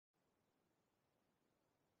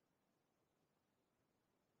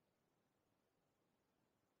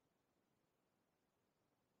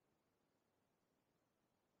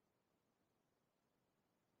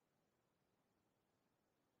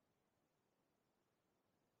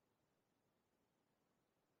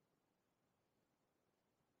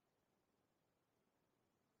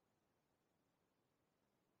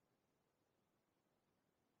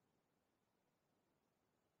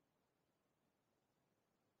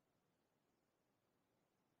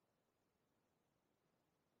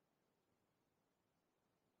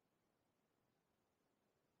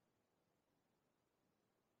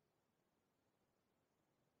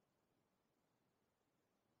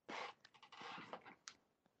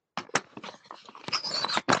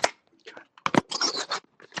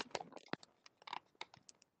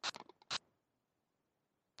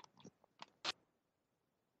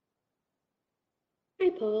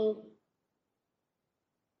Paul.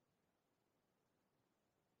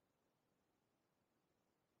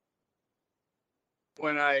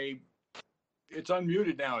 It's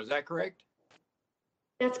unmuted now, is that correct?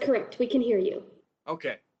 That's correct. We can hear you.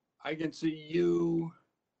 Okay, I can see you.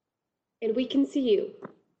 And we can see you.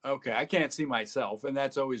 Okay, I can't see myself, and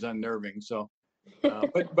that's always unnerving. So,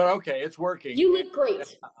 but okay, it's working. You look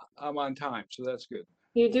great. I'm on time, so that's good.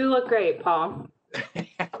 You do look great, Paul.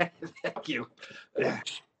 Thank you.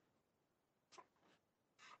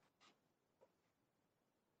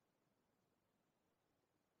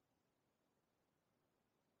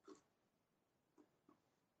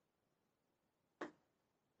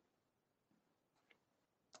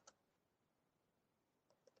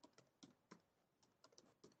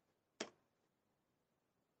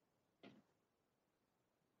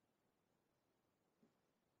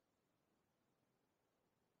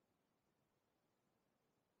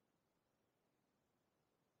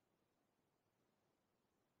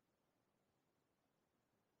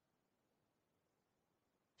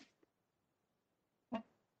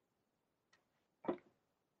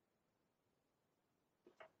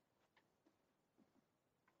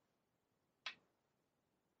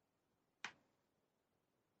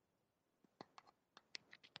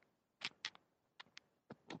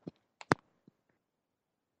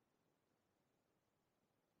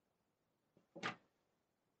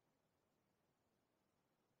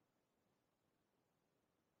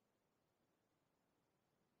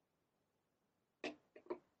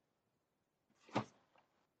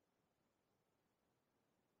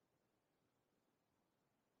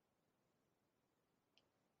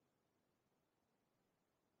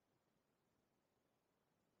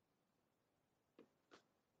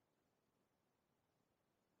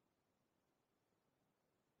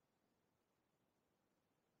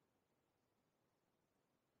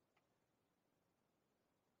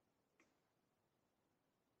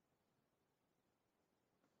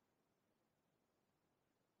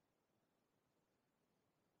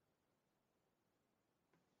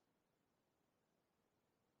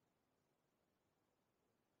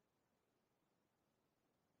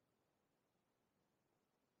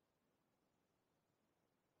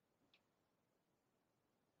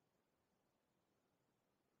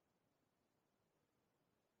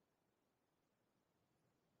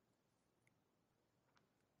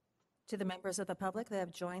 To the members of the public that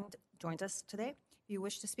have joined us today, if you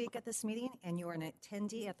wish to speak at this meeting and you are an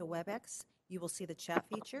attendee at the WebEx, you will see the chat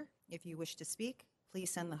feature. If you wish to speak,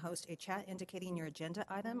 please send the host a chat indicating your agenda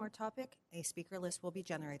item or topic. A speaker list will be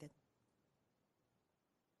generated.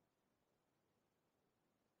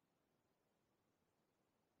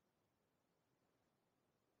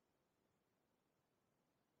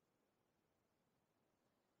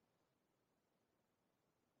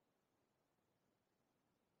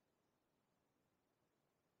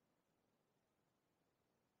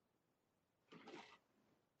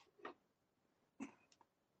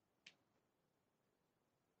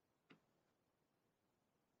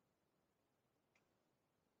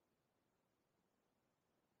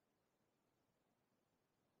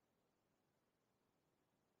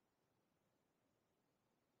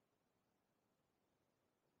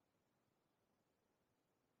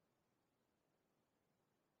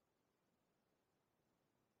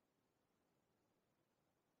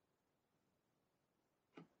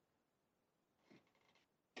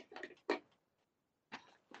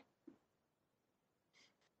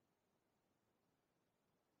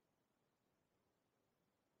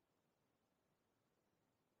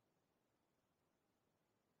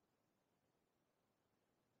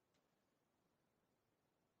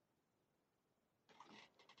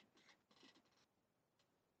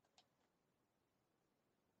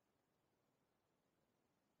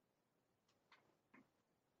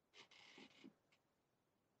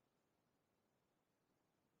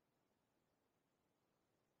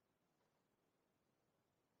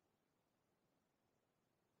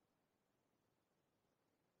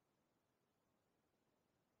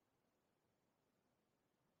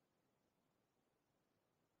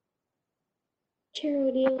 Chair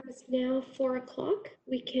O'Neill, it's now 4 o'clock.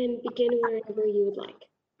 We can begin wherever you would like.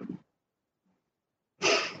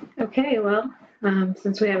 Okay, well,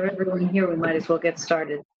 since we have everyone here, we might as well get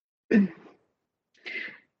started.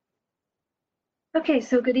 Okay,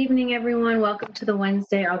 so good evening, everyone. Welcome to the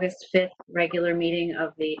Wednesday, August 5th regular meeting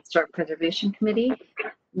of the Historic Preservation Committee.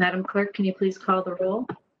 Madam Clerk, can you please call the roll?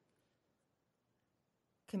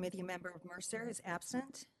 Committee member Mercer is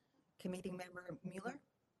absent. Committee member Mueller.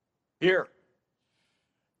 Here.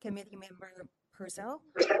 Committee member Purcell.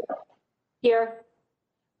 Here.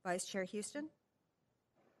 Vice Chair Houston.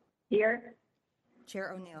 Here.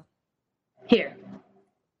 Chair O'Neill. Here.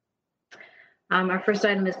 Our first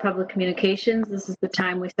item is public communications. This is the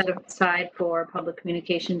time we set aside for public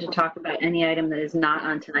communication to talk about any item that is not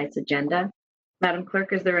on tonight's agenda. Madam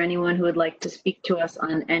Clerk, is there anyone who would like to speak to us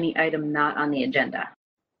on any item not on the agenda?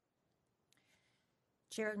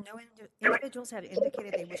 Chair, no individuals have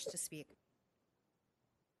indicated they wish to speak.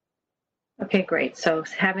 Okay, great. So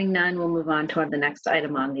having none, we'll move on to the next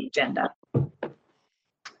item on the agenda.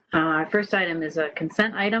 Our first item is a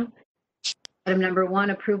consent item. Item number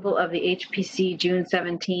 1, approval of the HPC June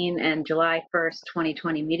 17 and July 1st,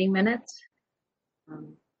 2020 meeting minutes.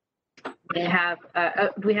 Do we have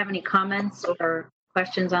any comments or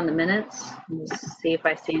questions on the minutes? Let's see if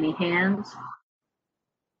I see any hands.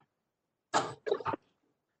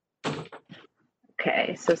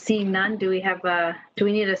 Okay, so seeing none, do we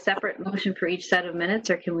need a separate motion for each set of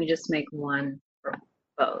minutes, or can we just make one for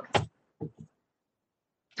both?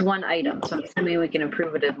 It's one item, so I'm assuming we can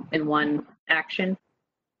approve it in one action.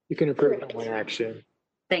 You can approve it in one action.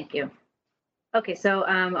 Thank you. Okay, so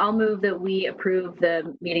I'll move that we approve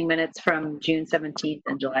the meeting minutes from June 17th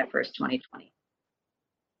and July 1st, 2020. Do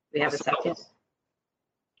we have a second?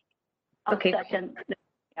 Okay. Second.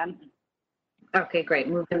 Okay, great.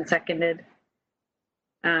 Moved and seconded.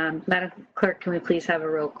 Madam Clerk, can we please have a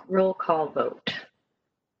roll call vote?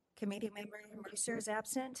 Committee Member Mercer is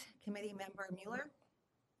absent. Committee Member Mueller.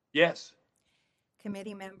 Yes.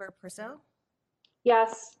 Committee Member Purcell.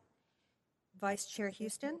 Yes. Vice Chair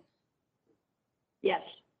Houston. Yes.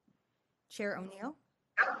 Chair O'Neill.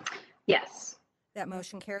 Yes. That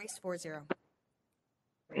motion carries 4-0.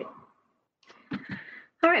 Great.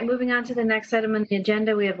 All right, moving on to the next item on the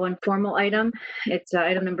agenda, we have one formal item. It's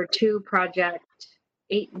item number 2, project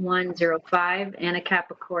 8105,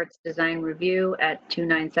 Anacapa Courts Design Review at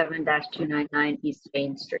 297-299 East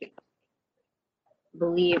Main Street. I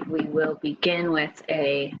believe we will begin with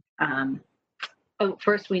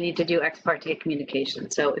first we need to do ex parte communication.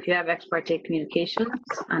 So if you have ex parte communications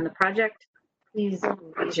on the project, please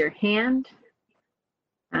raise your hand.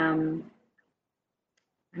 I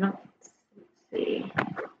don't see.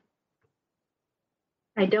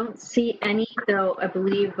 I don't see any, though. I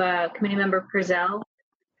believe Committee Member Purcell,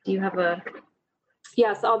 do you have a?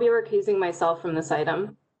 Yes, I'll be recusing myself from this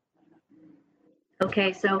item.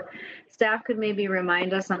 Okay, so staff could maybe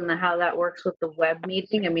remind us on how that works with the web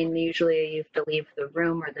meeting. I mean, usually you have to leave the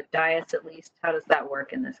room or the dais at least. How does that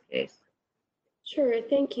work in this case? Sure,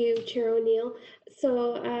 thank you, Chair O'Neill.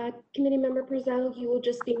 So Committee Member Purcell, you will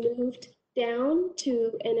just be moved down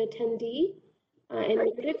to an attendee and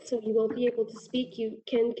muted, so you won't be able to speak. You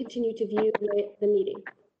can continue to view the meeting.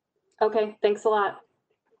 Okay, thanks a lot.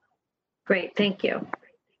 Great, thank you.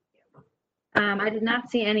 I did not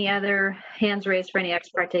see any other hands raised for any ex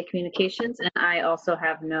parte communications, and I also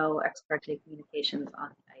have no ex parte communications on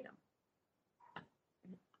the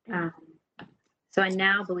item. So I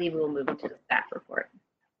now believe we'll move into the staff report.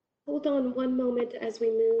 Hold on one moment as we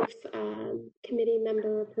move Committee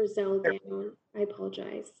Member Purcell down. I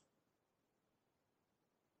apologize.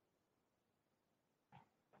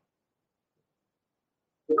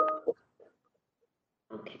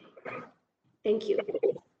 Okay, thank you.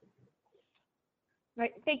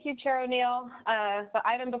 Right. Thank you, Chair O'Neill. The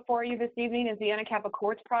item before you this evening is the Anacapa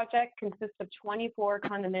Courts project. Consists of 24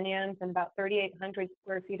 condominiums and about 3,800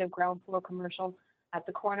 square feet of ground floor commercial at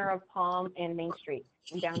the corner of Palm and Main Street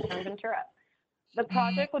in downtown Ventura. The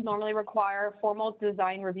project would normally require formal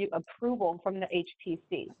design review approval from the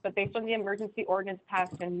HPC, but based on the emergency ordinance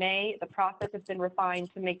passed in May, the process has been refined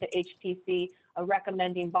to make the HPC a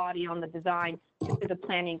recommending body on the design to the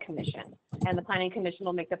Planning Commission. And the Planning Commission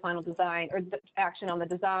will make the final design or the action on the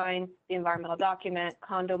design, the environmental document,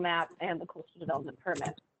 condo map, and the coastal development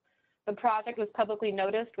permit. The project was publicly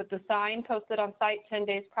noticed with the sign posted on site 10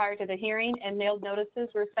 days prior to the hearing, and mailed notices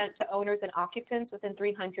were sent to owners and occupants within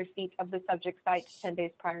 300 feet of the subject site 10 days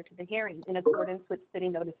prior to the hearing in accordance with city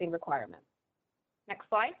noticing requirements. Next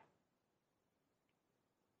slide.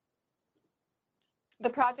 The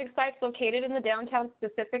project site is located in the downtown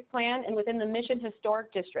specific plan and within the Mission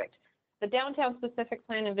Historic District. The downtown specific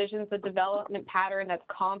plan envisions a development pattern that's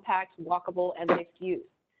compact, walkable, and mixed use.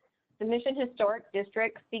 The Mission Historic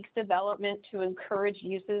District seeks development to encourage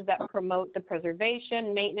uses that promote the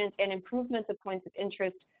preservation, maintenance, and improvements of points of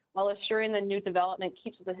interest while assuring the new development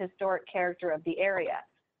keeps the historic character of the area.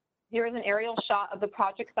 Here is an aerial shot of the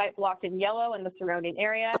project site blocked in yellow and the surrounding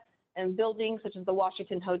area, and buildings such as the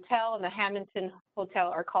Washington Hotel and the Hamilton Hotel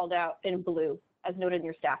are called out in blue, as noted in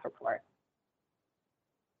your staff report.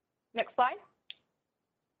 Next slide.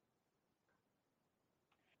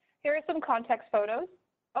 Here are some context photos.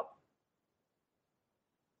 Oh,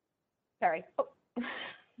 sorry. Oh,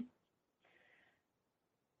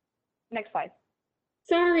 Next slide.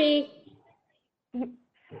 Sorry.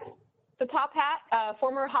 The top hat,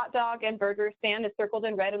 former hot dog and burger stand, is circled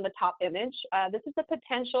in red in the top image. This is a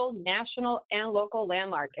potential national and local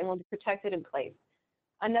landmark and will be protected in place.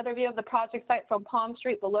 Another view of the project site from Palm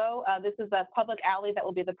Street below. This is a public alley that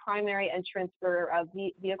will be the primary entrance for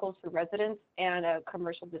vehicles for residents and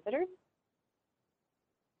commercial visitors.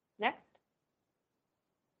 Next.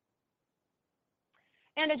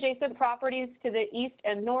 And adjacent properties to the east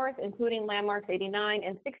and north, including landmarks 89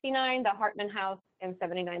 and 69, the Hartman House and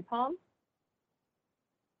 79 Palm.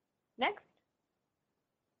 Next.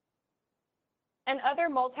 And other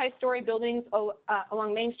multi-story buildings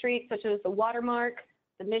along Main Street, such as the Watermark,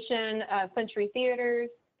 the Mission, Century Theaters,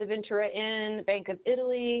 the Ventura Inn, Bank of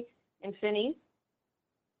Italy, and Finney's.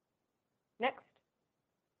 Next.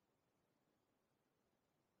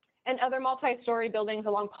 And other multi-story buildings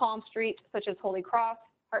along Palm Street, such as Holy Cross,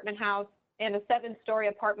 Hartman House, and a 7-story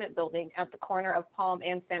apartment building at the corner of Palm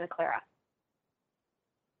and Santa Clara.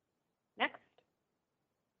 Next.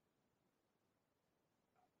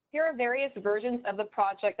 Here are various versions of the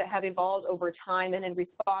project that have evolved over time and in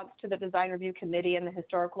response to the Design Review Committee and the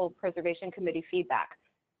Historical Preservation Committee feedback.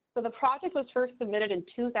 So the project was first submitted in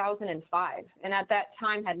 2005, and at that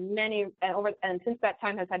time had many, and since that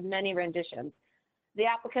time has had many renditions. The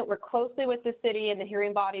applicant worked closely with the city and the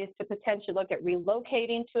hearing bodies to potentially look at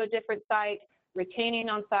relocating to a different site, retaining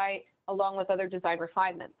on site, along with other design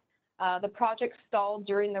refinements. The project stalled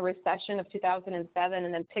during the recession of 2007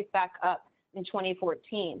 and then picked back up in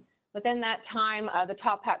 2014. Within that time, the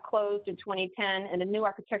Top Hat closed in 2010 and a new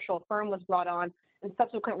architectural firm was brought on, and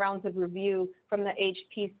subsequent rounds of review from the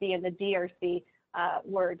HPC and the DRC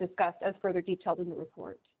were discussed as further detailed in the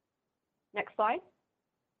report. Next slide.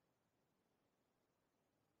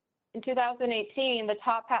 In 2018, the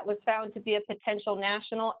Top Hat was found to be a potential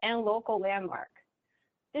national and local landmark.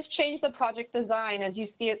 This changed the project design as you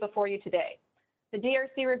see it before you today. The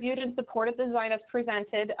DRC reviewed and supported the design as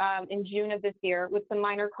presented in June of this year, with some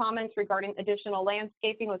minor comments regarding additional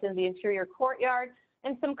landscaping within the interior courtyard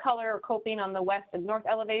and some color or coping on the west and north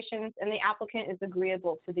elevations, and the applicant is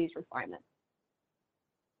agreeable to these refinements.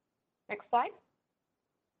 Next slide.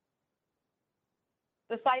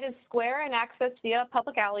 The site is square and accessed via a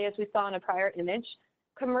public alley, as we saw in a prior image.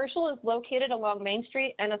 Commercial is located along Main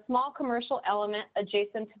Street and a small commercial element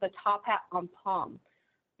adjacent to the Top Hat on Palm.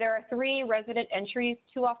 There are 3 resident entries,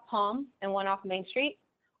 2 off Palm and 1 off Main Street.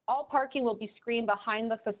 All parking will be screened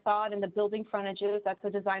behind the facade and the building frontages. That's a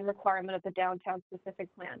design requirement of the downtown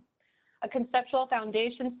specific plan. A conceptual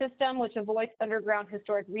foundation system which avoids underground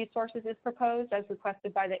historic resources is proposed as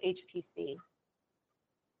requested by the HPC.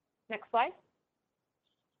 Next slide.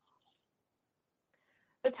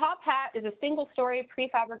 The Top Hat is a single-story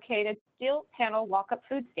prefabricated steel panel walk-up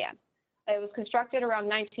food stand. It was constructed around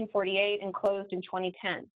 1948 and closed in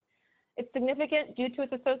 2010. It's significant due to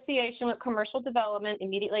its association with commercial development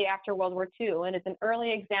immediately after World War II and is an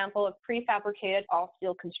early example of prefabricated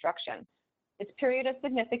all-steel construction. Its period of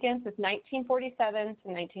significance is 1947 to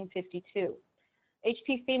 1952.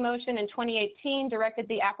 HPC motion in 2018 directed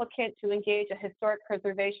the applicant to engage a historic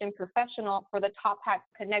preservation professional for the Top Hat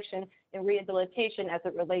connection and rehabilitation as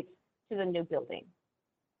it relates to the new building.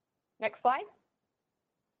 Next slide.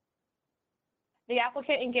 The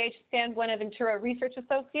applicant engaged San Buenaventura Research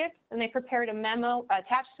Associates, and they prepared a memo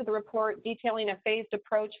attached to the report detailing a phased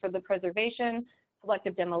approach for the preservation,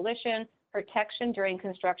 selective demolition, protection during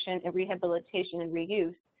construction, and rehabilitation and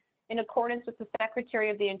reuse, in accordance with the Secretary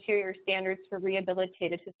of the Interior standards for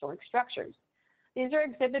rehabilitated historic structures. These are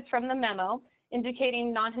exhibits from the memo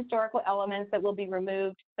indicating non-historical elements that will be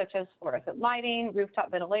removed, such as fluorescent lighting,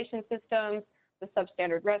 rooftop ventilation systems, the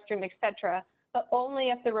substandard restroom, etc., but only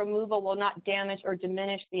if the removal will not damage or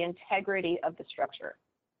diminish the integrity of the structure.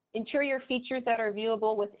 Interior features that are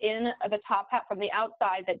viewable within the Top Hat from the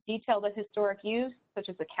outside that detail the historic use, such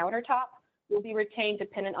as the countertop, will be retained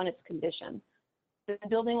dependent on its condition. The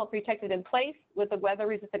building will be protected in place with a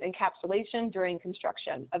weather-resistant encapsulation during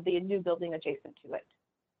construction of the new building adjacent to it.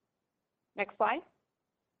 Next slide.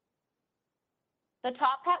 The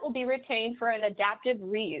Top Hat will be retained for an adaptive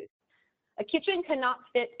reuse. A kitchen cannot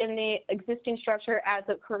fit in the existing structure as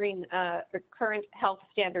of current health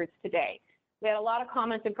standards today. We had a lot of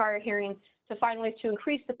comments in prior hearings to find ways to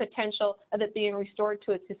increase the potential of it being restored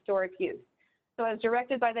to its historic use. So as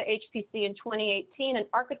directed by the HPC in 2018, an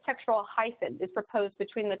architectural hyphen is proposed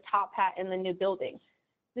between the Top Hat and the new building.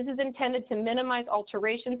 This is intended to minimize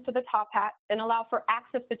alterations to the Top Hat and allow for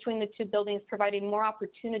access between the 2 buildings, providing more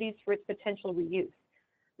opportunities for its potential reuse.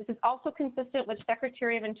 This is also consistent with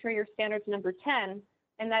Secretary of Interior Standards number 10,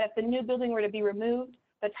 and that if the new building were to be removed,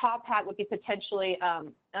 the top hat would be potentially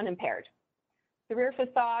unimpaired. The rear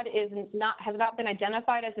facade has not been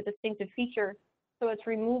identified as a distinctive feature, so its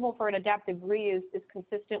removal for an adaptive reuse is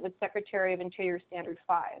consistent with Secretary of Interior Standard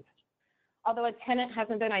 5. Although a tenant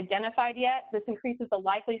hasn't been identified yet, this increases the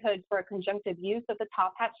likelihood for a conjunctive use of the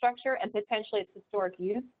top hat structure and potentially its historic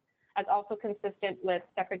use, as also consistent with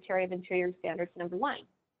Secretary of Interior Standards number 1.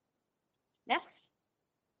 Next.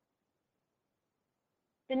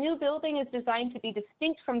 The new building is designed to be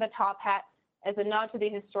distinct from the top hat as a nod to the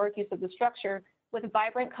historic use of the structure, with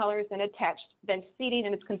vibrant colors and attached vent seating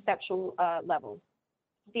in its conceptual levels.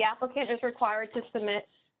 The applicant is required to submit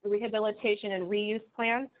a rehabilitation and reuse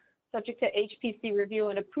plan subject to HPC review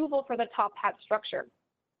and approval for the top hat structure.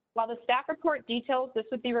 While the staff report details this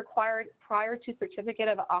would be required prior to certificate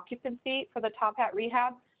of occupancy for the top hat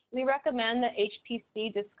rehab, we recommend that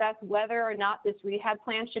HPC discuss whether or not this rehab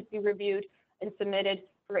plan should be reviewed and submitted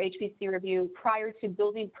for HPC review prior to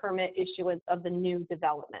building permit issuance of the new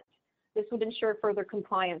development. This would ensure further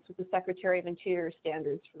compliance with the Secretary of Interior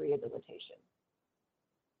standards for rehabilitation.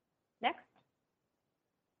 Next.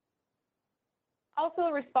 Also,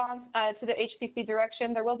 in response to the HPC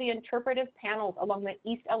direction, there will be interpretive panels along the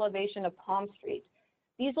east elevation of Palm Street.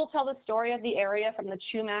 These will tell the story of the area from the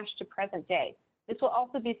Chumash to present day. This will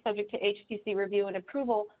also be subject to HPC review and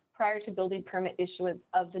approval prior to building permit issuance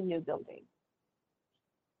of the new building.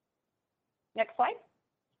 Next slide.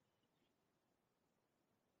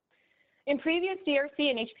 In previous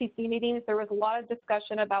DRC and HPC meetings, there was a lot of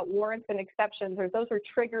discussion about warrants and exceptions, or those are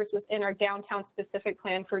triggers within our downtown specific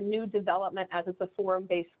plan for new development as it's a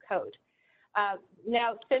forum-based code.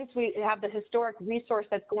 Now, since we have the historic resource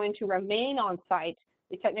that's going to remain on site,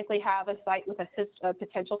 we technically have a site with a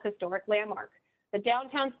potential historic landmark. The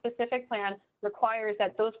downtown specific plan requires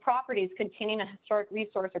that those properties containing a historic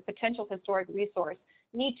resource or potential historic resource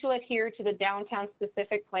need to adhere to the downtown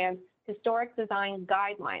specific plan's historic design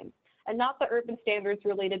guidelines, and not the urban standards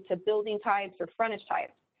related to building types or frontage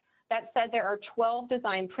types. That said, there are 12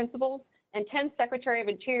 design principles and 10 Secretary of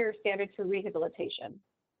Interior standards for rehabilitation.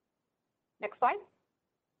 Next slide.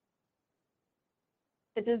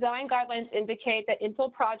 The design guidelines indicate that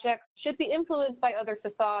infill projects should be influenced by other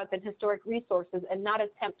facades and historic resources and not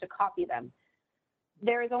attempt to copy them.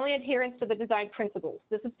 There is only adherence to the design principles.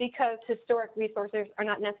 This is because historic resources are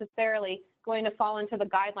not necessarily going to fall into the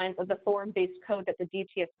guidelines of the forum-based code that the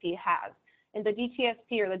DTSP has. And the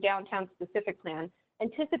DTSP, or the Downtown Specific Plan,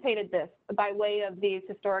 anticipated this by way of these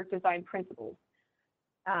historic design principles.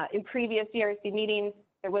 In previous DRC meetings,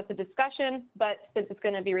 there was a discussion, but since it's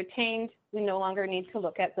going to be retained, we no longer need to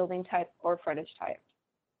look at building type or frontage type.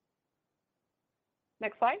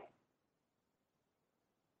 Next slide.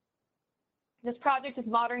 This project is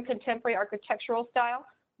modern contemporary architectural style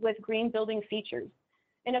with green building features.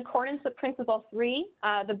 In accordance with Principle 3,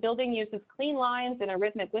 the building uses clean lines and a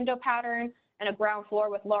rhythmic window pattern and a ground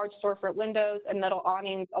floor with large storefront windows and metal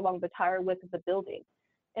awnings along the entire width of the building.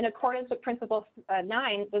 In accordance with Principle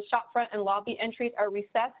 9, the shopfront and lobby entries are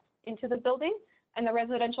recessed into the building, and the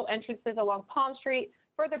residential entrances along Palm Street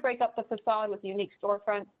further break up the facade with unique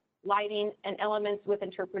storefronts, lighting, and elements with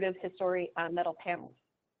interpretive historic metal panels.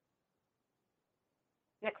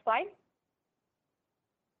 Next slide.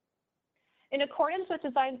 In accordance with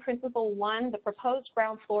Design Principle 1, the proposed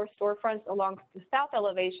ground floor storefronts along the south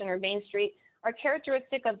elevation or Main Street are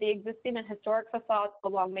characteristic of the existing and historic facades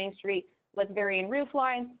along Main Street with varying roof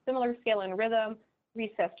lines, similar scale and rhythm,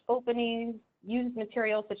 recessed openings, used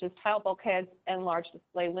materials such as tile bulkheads, and large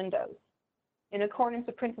display windows. In accordance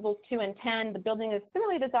with Principles 2 and 10, the building is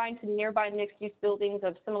similarly designed to nearby mixed-use buildings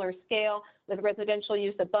of similar scale with residential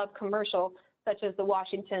use above commercial, such as the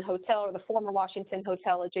Washington Hotel or the former Washington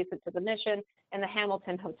Hotel adjacent to the Mission and the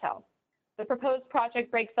Hamilton Hotel. The proposed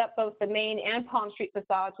project breaks up both the Main and Palm Street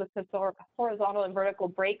facades with horizontal and vertical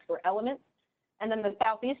breaks or elements, and then the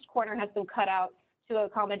southeast corner has been cut out to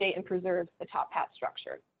accommodate and preserve the top hat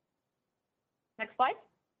structure. Next slide.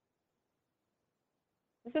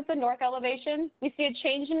 This is the north elevation. We see a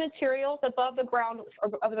change in materials above the ground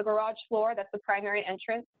of the garage floor. That's the primary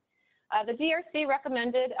entrance. The DRC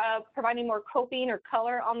recommended providing more coping or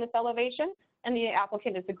color on this elevation, and the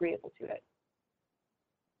applicant is agreeable to it.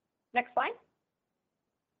 Next slide.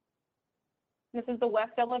 This is the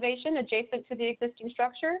west elevation adjacent to the existing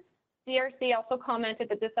structure. DRC also commented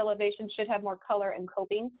that this elevation should have more color and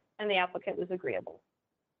coping, and the applicant was agreeable.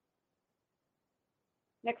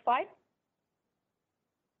 Next slide.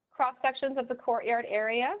 Cross sections of the courtyard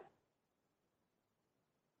area.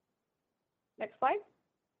 Next slide.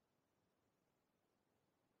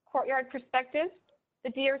 Courtyard perspective.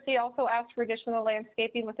 The DRC also asked for additional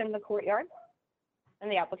landscaping within the courtyard.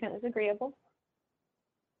 and the applicant is agreeable.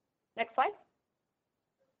 Next slide.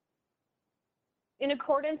 In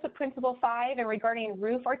accordance with Principle 5 and regarding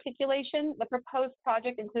roof articulation, the proposed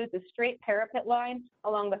project includes a straight parapet line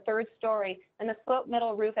along the 3rd story and a sloped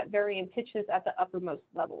metal roof at varying pitches at the uppermost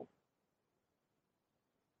level.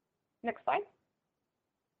 Next slide.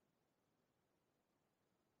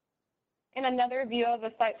 And another view of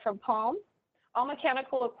the site from Palm. All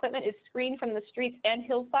mechanical equipment is screened from the streets and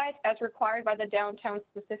hillsides as required by the downtown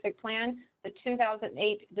specific plan, the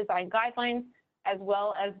 2008 design guidelines, as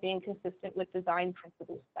well as being consistent with Design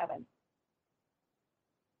Principle 7.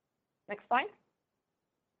 Next slide.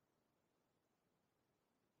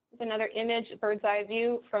 Here's another image, bird's eye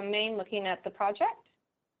view from Maine looking at the project.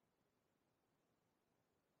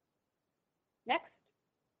 Next.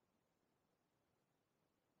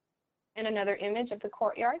 And another image of the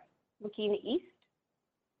courtyard looking east.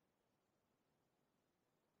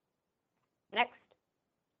 Next.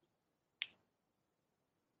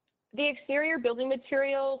 The exterior building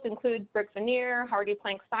materials include brick veneer, hardy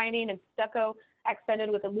plank siding, and stucco accented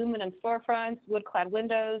with aluminum storefronts, wood-clad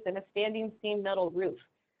windows, and a standing seam metal roof.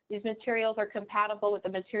 These materials are compatible with the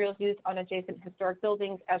materials used on adjacent historic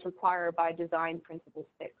buildings as required by Design Principle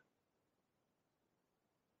 6.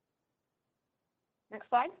 Next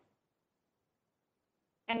slide.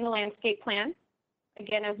 And the landscape plan.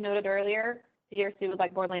 Again, as noted earlier, the DRC would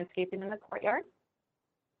like more landscaping in the courtyard.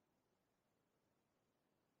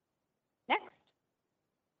 Next.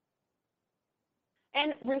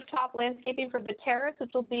 And rooftop landscaping for the terrace,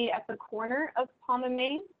 which will be at the corner of Palm and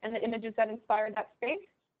Main, and the images that inspired that space.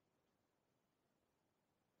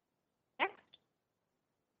 Next.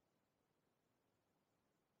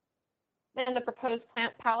 Then the proposed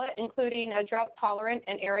plant palette, including a drought-tolerant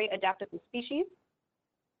and area-adaptable species.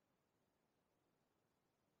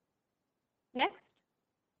 Next.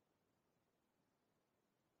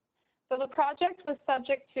 So the project was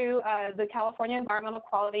subject to the California Environmental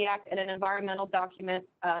Quality Act and an environmental document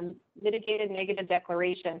mitigated negative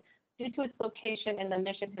declaration due to its location in the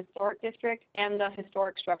Mission Historic District and the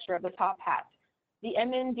historic structure of the Top Hat. The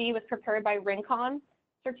MND was prepared by Rincon,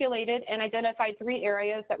 circulated, and identified 3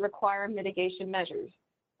 areas that require mitigation measures: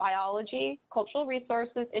 biology, cultural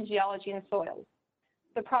resources, and geology and soils.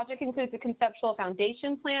 The project includes a conceptual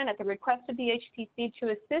foundation plan at the request of the HPC to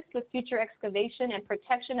assist with future excavation and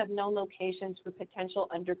protection of known locations for potential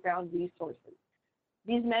underground resources.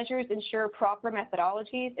 These measures ensure proper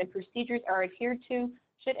methodologies and procedures are adhered to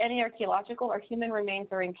should any archaeological or human remains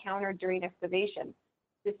are encountered during excavation.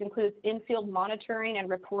 This includes in-field monitoring and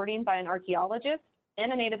reporting by an archaeologist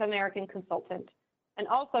and a Native American consultant, and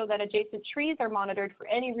also that adjacent trees are monitored for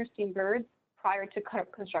any roosting birds prior to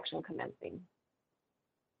construction commencing.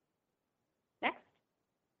 Next.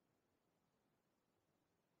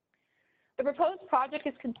 The proposed project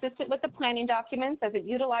is consistent with the planning documents as it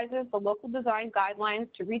utilizes the local design guidelines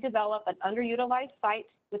to redevelop an underutilized site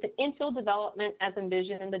with an infill development as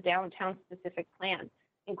envisioned in the downtown specific plan,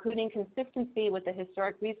 including consistency with the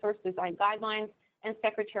Historic Resource Design Guidelines and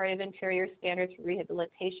Secretary of Interior standards for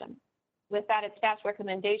rehabilitation. With that, it's staff's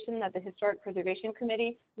recommendation that the Historic Preservation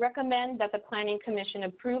Committee recommend that the Planning Commission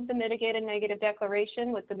approve the mitigated negative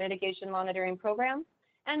declaration with the mitigation monitoring program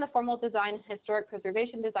and the formal design historic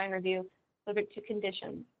preservation design review subject to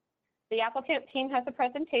conditions. The applicant team has a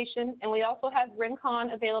presentation, and we also have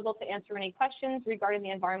Rincon available to answer any questions regarding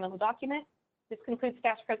the environmental document. This concludes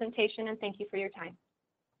staff's presentation, and thank you for your time.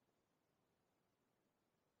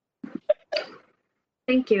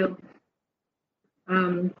 Thank you.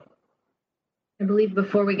 I believe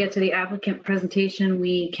before we get to the applicant presentation,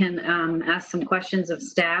 we can ask some questions of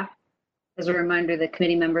staff. As a reminder, the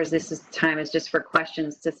committee members, time is just for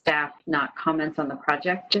questions to staff, not comments on the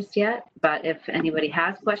project just yet. But if anybody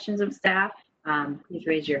has questions of staff, please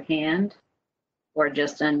raise your hand or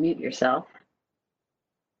just unmute yourself.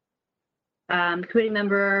 Committee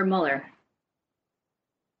member Mueller.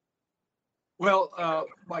 Well,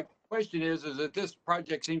 my question is that this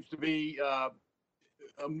project seems to be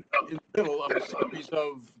in the middle of a series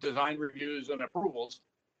of design reviews and approvals.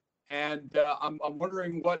 And I'm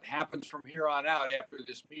wondering what happens from here on out after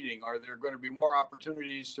this meeting. Are there going to be more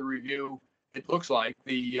opportunities to review, it looks like,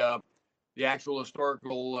 the actual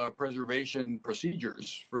historical preservation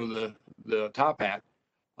procedures for the Top Hat?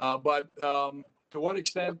 But to what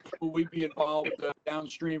extent will we be involved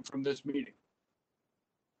downstream from this meeting?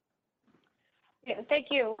 Yeah, thank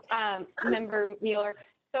you, Member Mueller.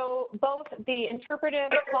 So both the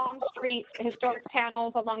interpretive Palm Street historic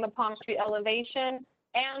panels along the Palm Street elevation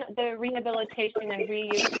and the rehabilitation and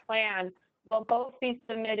reuse plan will both be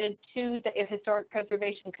submitted to the Historic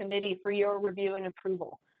Preservation Committee for your review and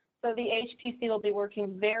approval. So the HPC will be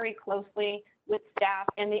working very closely with staff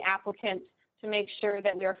and the applicant to make sure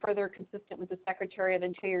that we are further consistent with the Secretary of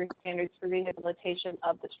Interior standards for rehabilitation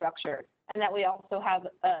of the structure, and that we also have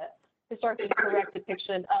a historically correct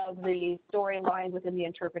depiction of the storyline within the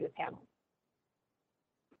interpretive panel.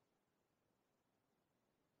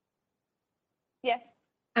 Yes.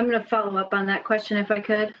 I'm going to follow up on that question if I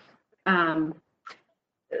could.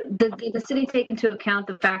 Did the city take into account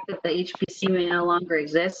the fact that the HPC may no longer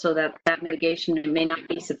exist, so that mitigation may not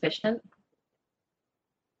be sufficient?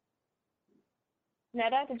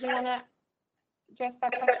 Netta, did you want to address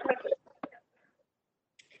that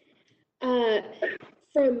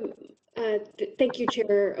question? Thank you,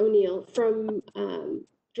 Chair O'Neill. From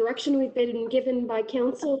direction we've been given by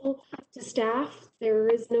council to staff, there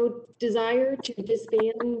is no desire to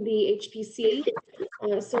disband the HPC.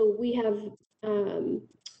 So we have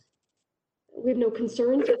no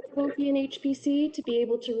concerns that there won't be an HPC to be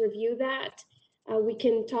able to review that. We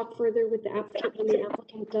can talk further with the applicant when the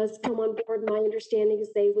applicant does come on board. My understanding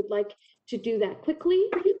is they would like to do that quickly.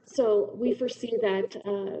 So we foresee that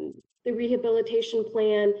the rehabilitation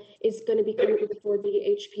plan is going to be coming before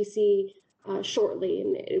the HPC shortly,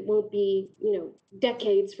 and it won't be,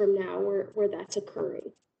 decades from now where that's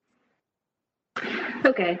occurring.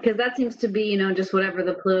 Okay, because that seems to be, just whatever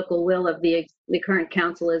the political will of the current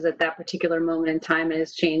council is at that particular moment in time. It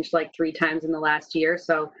has changed like 3 times in the last year.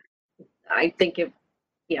 So I think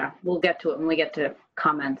we'll get to it when we get to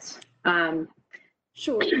comments.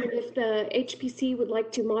 Sure, and if the HPC would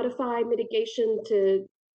like to modify mitigation to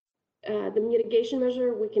the mitigation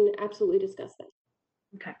measure, we can absolutely discuss that.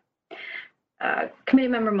 Okay. Committee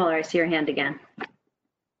Member Muller, I see your hand again.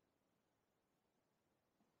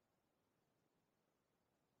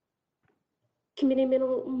 Committee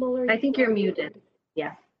Muller. I think you're muted.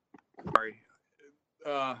 Yeah. Sorry.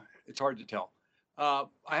 It's hard to tell. I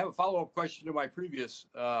have a follow-up question to my previous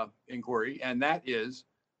inquiry, and that is,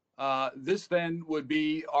 this then would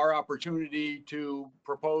be our opportunity to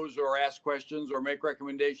propose or ask questions or make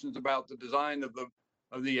recommendations about the design of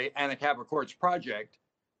the Anacapa Courts project,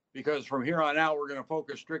 because from here on out, we're going to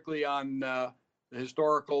focus strictly on the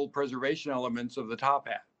historical preservation elements of the top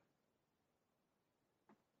hat.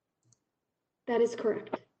 That is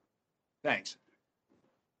correct. Thanks.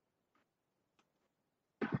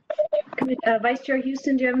 Vice Chair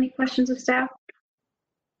Houston, do you have any questions of staff?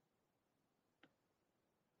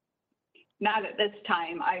 Not at this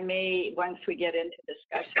time. I may, once we get into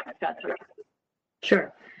discussion, if that's okay.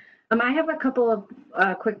 Sure. I have a couple of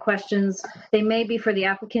quick questions. They may be for the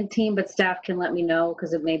applicant team, but staff can let me know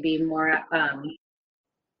because it may be more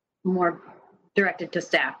directed to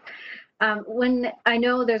staff. When I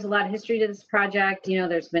know there's a lot of history to this project,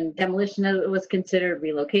 there's been demolition that was considered,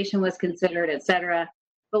 relocation was considered, et cetera.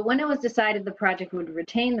 But when it was decided the project would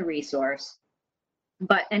retain the resource,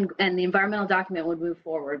 and the environmental document would move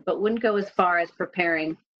forward, but wouldn't go as far as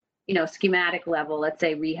preparing, schematic level, let's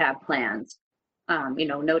say rehab plans,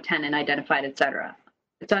 no tenant identified, et cetera.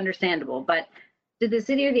 It's understandable, but did the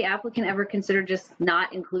city or the applicant ever consider just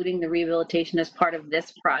not including the rehabilitation as part of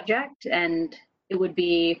this project? And it would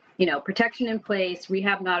be, protection in place,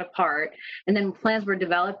 rehab not a part, and then when plans were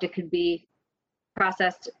developed, it could be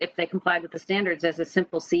processed if they complied with the standards as a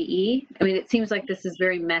simple CE. I mean, it seems like this is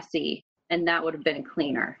very messy, and that would have been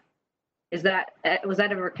cleaner. Was that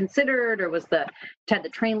ever considered, or had the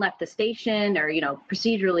train left the station, or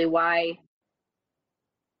procedurally why?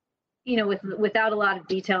 Without a lot of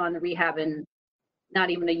detail on the rehab and not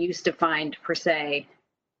even a use defined per se,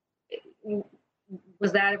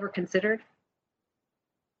 was that ever considered?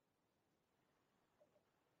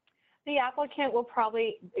 The applicant will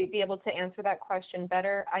probably be able to answer that question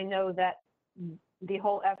better. I know that the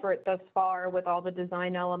whole effort thus far with all the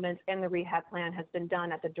design elements and the rehab plan has been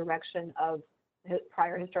done at the direction of the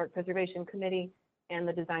prior Historic Preservation Committee and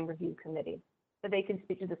the Design Review Committee. So they can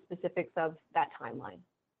speak to the specifics of that timeline.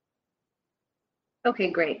 Okay,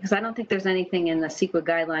 great. Because I don't think there's anything in the CEQA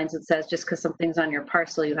guidelines that says just because something's on your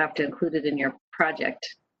parcel, you have to include it in your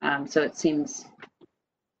project. So it seems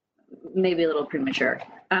maybe a little premature.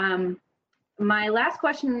 My last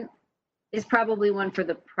question is probably one for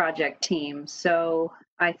the project team. So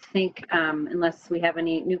I think unless we have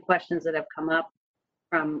any new questions that have come up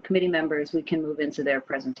from committee members, we can move into their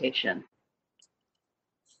presentation.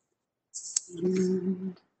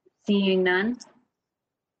 Seeing none,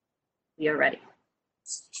 we are ready.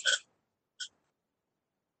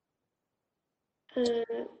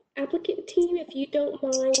 Applicant team, if you don't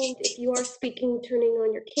mind, if you are speaking, turning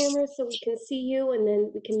on your camera so we can see you, and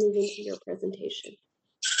then we can move into your presentation.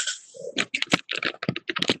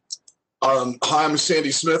 Hi, I'm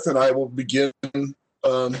Sandy Smith, and I will begin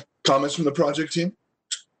comments from the project team?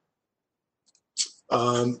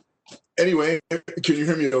 Anyway, can you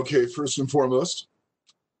hear me okay, first and foremost?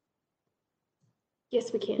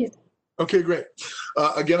 Yes, we can. Okay, great.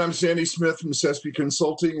 Again, I'm Sandy Smith from CESP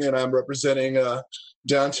Consulting, and I'm representing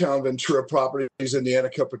Downtown Ventura Properties and the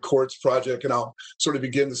Anacopa Courts project. And I'll sort of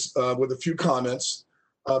begin this with a few comments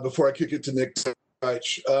before I kick it to Nick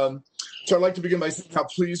Deitch. So I'd like to begin by saying how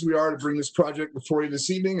pleased we are to bring this project before you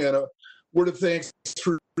this evening, and a word of thanks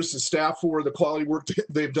for the staff for the quality work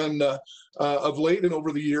they've done of late and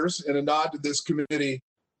over the years, and a nod to this committee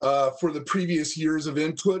for the previous years of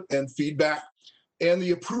input and feedback and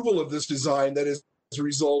the approval of this design that has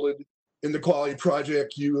resulted in the quality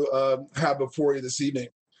project you have before you this evening.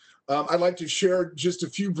 I'd like to share just a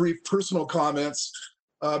few brief personal comments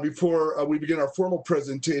before we begin our formal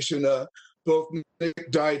presentation. Both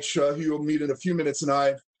Nick Deitch, who you'll meet in a few minutes, and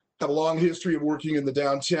I have a long history of working in the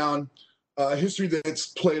downtown, history that's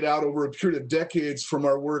played out over a period of decades, from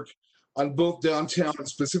our work on both downtown and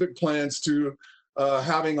specific plans to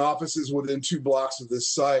having offices within 2 blocks of this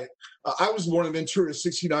site. I was born in Ventura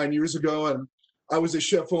 69 years ago, and I was a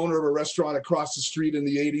chef owner of a restaurant across the street in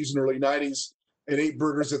the 80s and early 90s, and ate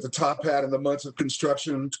burgers at the Top Hat in the months of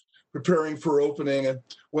construction, preparing for opening. And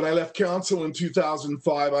when I left council in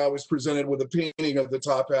 2005, I was presented with a painting of the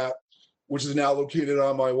Top Hat, which is now located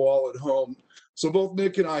on my wall at home. So both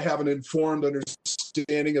Nick and I have an informed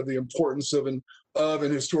understanding of the importance of and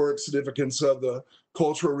historic significance of the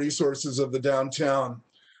cultural resources of the downtown.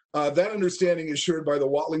 That understanding is shared by the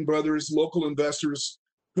Watling brothers, local investors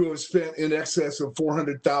who have spent in excess of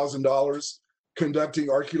 $400,000 conducting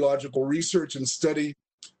archaeological research and study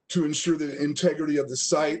to ensure the integrity of the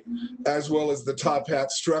site, as well as the Top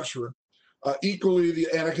Hat structure. Equally, the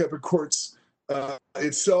Anacopa Courts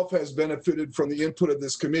itself has benefited from the input of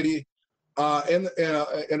this committee, and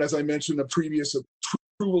as I mentioned, a previous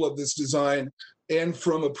approval of this design, and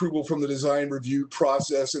from approval from the design review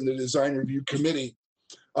process and the design review committee,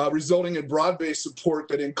 resulting in broad-based support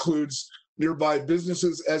that includes nearby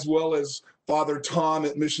businesses as well as Father Tom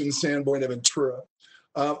at Mission San Buenaventura.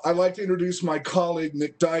 I'd like to introduce my colleague,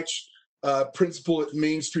 Nick Deitch, principal at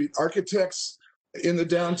Main Street Architects in the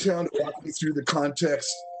downtown, to walk me through the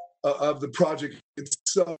context of the project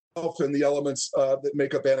itself and the elements that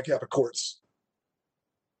make up Anacopa Courts.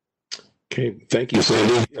 Okay, thank you,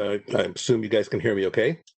 Sandy. I assume you guys can hear me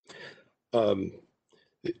okay.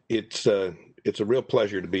 It's a real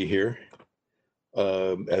pleasure to be here.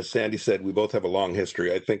 As Sandy said, we both have a long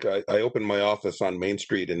history. I think I opened my office on Main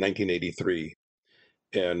Street in 1983.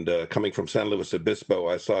 And coming from San Luis Obispo,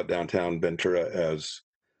 I saw downtown Ventura as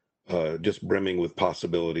just brimming with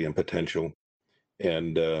possibility and potential.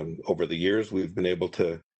 And over the years, we've been able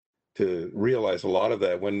to realize a lot of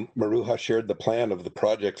that. When Maruja shared the plan of the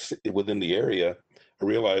projects within the area, I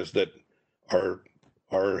realized that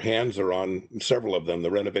our hands are on several of them: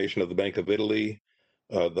 the renovation of the Bank of Italy,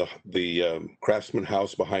 the Craftsman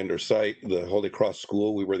House behind our site, the Holy Cross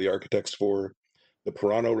School we were the architects for, the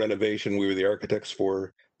Pirano renovation we were the architects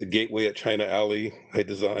for, the Gateway at China Alley I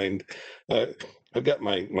designed. I've got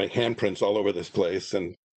my handprints all over this place,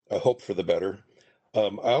 and I hope for the better. I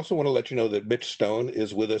also want to let you know that Mitch Stone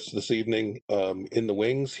is with us this evening in the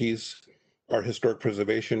wings. He's our historic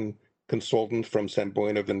preservation consultant from San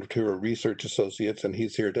Buenaventura Research Associates, and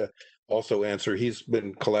he's here to also answer. He's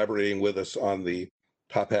been collaborating with us on the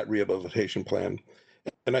Top Hat rehabilitation plan.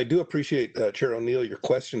 And I do appreciate, Chair O'Neill, your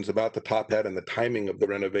questions about the Top Hat and the timing of the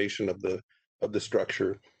renovation of the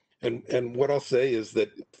structure. And what I'll say is that,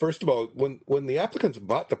 first of all, when the applicants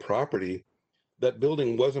bought the property, that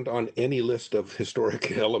building wasn't on any list of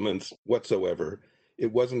historic elements whatsoever.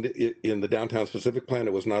 It wasn't in the downtown specific plan.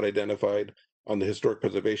 It was not identified on the Historic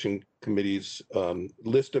Preservation Committee's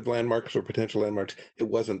list of landmarks or potential landmarks. It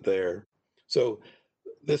wasn't there. So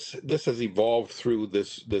this has evolved through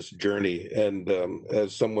this journey. And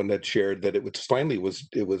as someone had shared, that it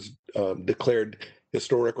was declared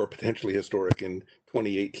historic or potentially historic in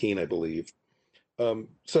 2018, I believe.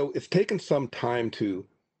 So it's taken some time to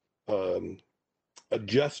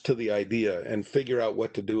adjust to the idea and figure out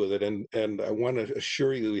what to do with it. And I want to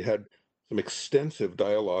assure you, we had some extensive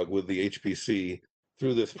dialogue with the HPC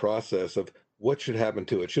through this process of what should happen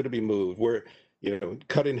to it. Should it be moved? Where,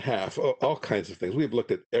 cut in half, all kinds of things. We've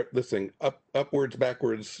looked at this thing upwards,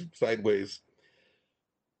 backwards, sideways.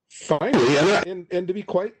 Finally, and to be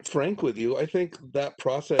quite frank with you, I think that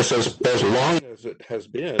process, as long as it has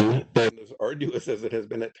been, and as arduous as it has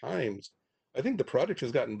been at times, I think the project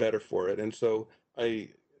has gotten better for it. And so I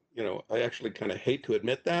actually kind of hate to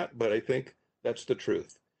admit that, but I think that's the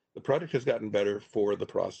truth. The project has gotten better for the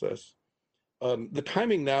process. The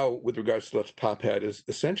timing now with regards to the top hat is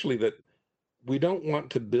essentially that we don't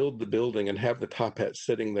want to build the building and have the top hat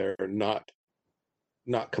sitting there not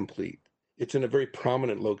complete. It's in a very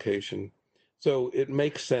prominent location. So it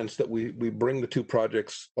makes sense that we bring the two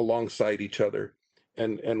projects alongside each other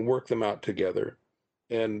and work them out together.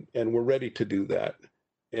 And we're ready to do that.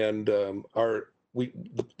 And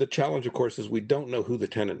the challenge, of course, is we don't know who the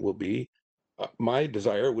tenant will be. My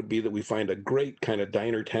desire would be that we find a great kind of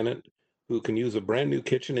diner tenant who can use a brand new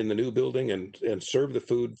kitchen in the new building and serve the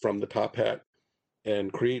food from the top hat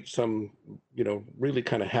and create some, really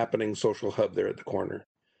kind of happening social hub there at the corner.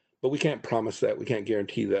 But we can't promise that. We can't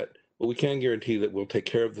guarantee that. But we can guarantee that we'll take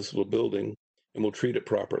care of this little building and we'll treat it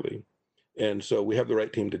properly. And so we have the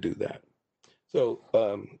right team to do that. So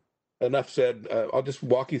enough said. I'll just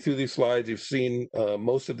walk you through these slides. You've seen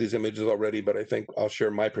most of these images already, but I think I'll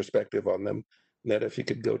share my perspective on them. Ned, if you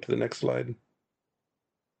could go to the next slide.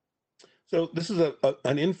 So this is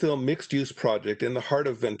an infill mixed-use project in the heart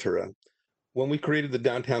of Ventura. When we created the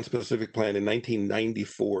Downtown Specific Plan in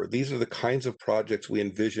 1994, these are the kinds of projects we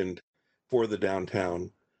envisioned for the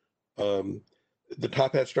downtown. The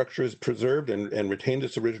top hat structure is preserved and retained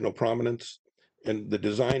its original prominence, and the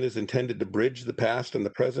design is intended to bridge the past and the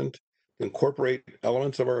present, incorporate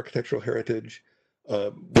elements of our architectural heritage,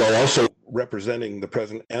 while also representing the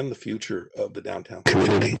present and the future of the downtown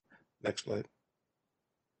community. Next slide.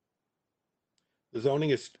 The zoning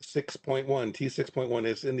is 6.1. T6.1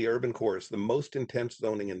 is in the urban core. It's the most intense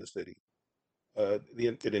zoning in the city.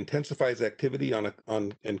 It intensifies activity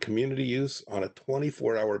and community use on a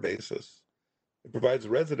 24-hour basis. It provides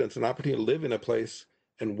residents an opportunity to live in a place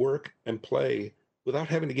and work and play without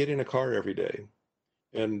having to get in a car every day.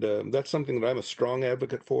 And that's something that I'm a strong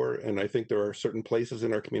advocate for. And I think there are certain places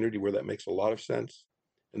in our community where that makes a lot of sense.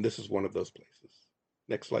 And this is one of those places.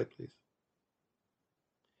 Next slide, please.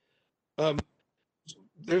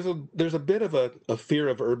 There's a bit of a fear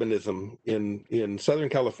of urbanism in Southern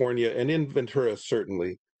California and in Ventura,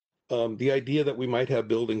 certainly. The idea that we might have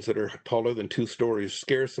buildings that are taller than 2 stories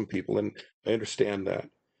scares some people, and I understand that.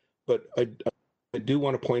 But I do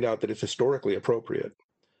want to point out that it's historically appropriate.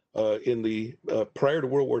 Prior to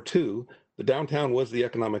World War II, the downtown was the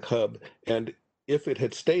economic hub, and if it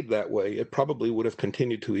had stayed that way, it probably would have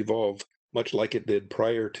continued to evolve much like it did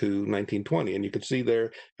prior to 1920. And you can see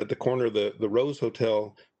there at the corner the Rose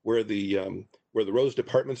Hotel, where the Rose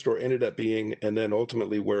department store ended up being, and then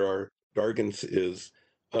ultimately where our Dargan's is.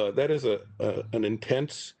 That is an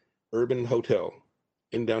intense urban hotel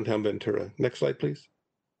in downtown Ventura. Next slide, please.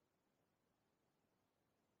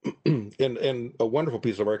 and a wonderful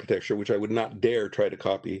piece of architecture, which I would not dare try to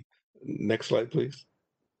copy. Next slide, please.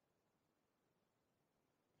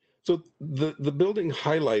 So the building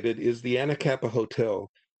highlighted is the Anacapa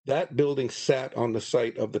Hotel. That building sat on the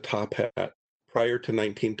site of the Top Hat prior to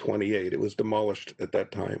 1928. It was demolished at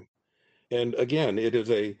that time. And again, it is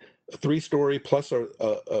a 3-story plus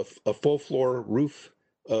a full floor roof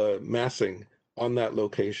massing on that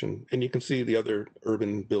location. And you can see the other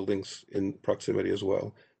urban buildings in proximity as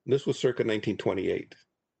well. And this was circa 1928.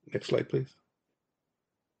 Next slide, please.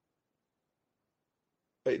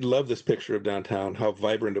 I love this picture of downtown, how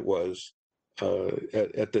vibrant it was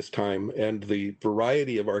at this time, and the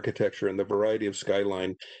variety of architecture and the variety of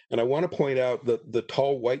skyline. And I want to point out that the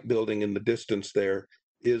tall white building in the distance there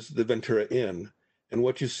is the Ventura Inn. And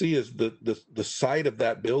what you see is the side of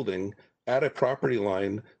that building at a property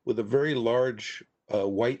line with a very large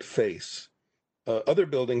white face. Other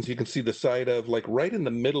buildings, you can see the side of, like right in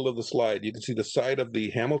the middle of the slide, you can see the side of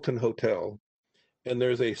the Hamilton Hotel. And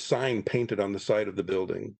there's a sign painted on the side of the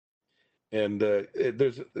building. And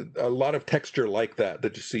there's a lot of texture like that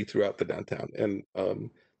you see throughout the downtown. And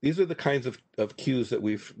these are the kinds of cues that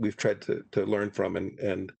we've tried to learn from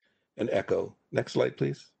and echo. Next slide,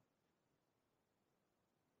 please.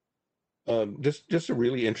 Just a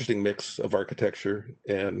really interesting mix of architecture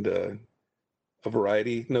and a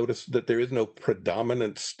variety. Notice that there is no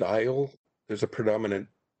predominant style. There's a predominant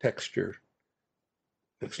texture.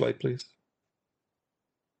 Next slide, please.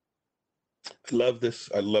 I love this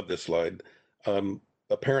slide.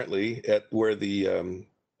 Apparently, at where the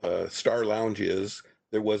Star Lounge is,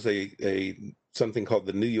 there was something called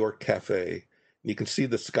the New York Cafe. You can see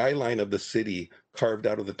the skyline of the city carved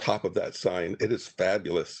out of the top of that sign. It is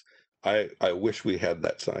fabulous. I wish we had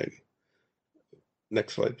that sign.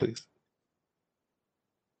 Next slide, please.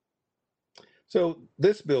 So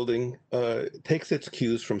this building takes its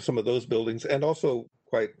cues from some of those buildings, and also,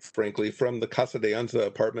 quite frankly, from the Casa de Anza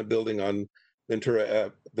apartment building on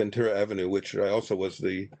Ventura Avenue, which I also was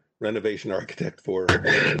the renovation architect for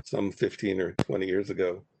some 15 or 20 years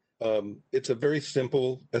ago. It's a very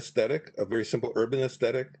simple aesthetic, a very simple urban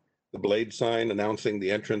aesthetic. The blade sign announcing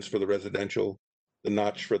the entrance for the residential, the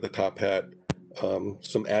notch for the top hat,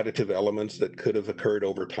 some additive elements that could have occurred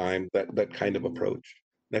over time, that kind of approach.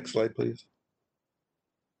 Next slide, please.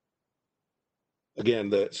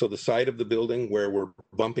 Again, so the side of the building where we're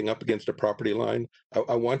bumping up against a property line,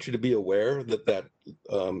 I want you to be aware that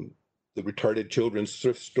the retarded children's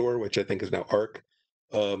thrift store, which I think is now ARC,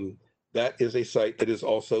 that is a site that is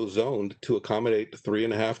also zoned to accommodate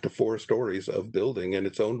 3.5 to 4 stories of building, and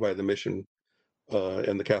it's owned by the Mission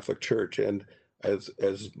and the Catholic Church. And as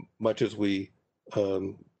much as we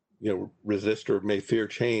resist or may fear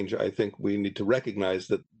change, I think we need to recognize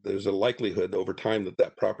that there's a likelihood over time that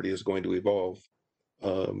that property is going to evolve.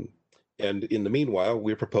 And in the meanwhile,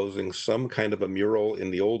 we're proposing some kind of a mural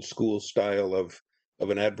in the old school style of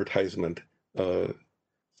an advertisement.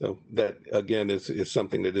 So that again is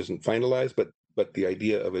something that isn't finalized, but the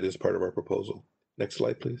idea of it is part of our proposal. Next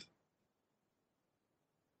slide, please.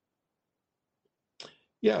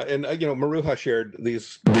 Yeah, and Maruja shared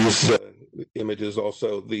these images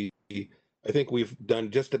also. I think we've done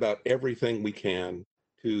just about everything we can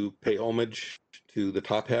to pay homage to the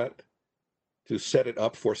top hat, to set it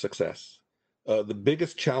up for success. The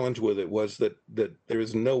biggest challenge with it was that there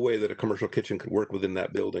is no way that a commercial kitchen could work within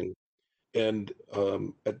that building. And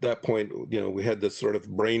at that point, we had this sort of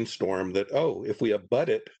brainstorm that, if we abut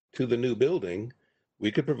it to the new building,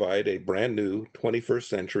 we could provide a brand new 21st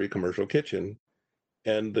century commercial kitchen.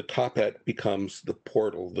 And the top hat becomes the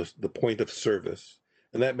portal, the point of service.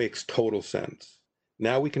 And that makes total sense.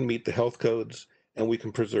 Now we can meet the health codes and we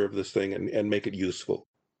can preserve this thing and make it useful.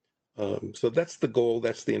 So that's the goal,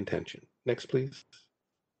 that's the intention. Next, please.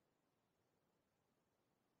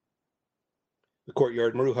 The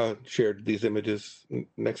courtyard, Maruja shared these images.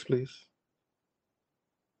 Next, please.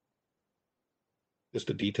 Just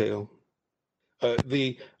a detail.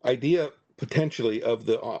 The idea potentially of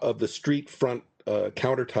the street front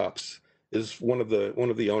countertops is one of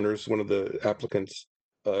the owners, one of the applicants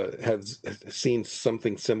has seen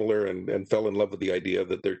something similar and fell in love with the idea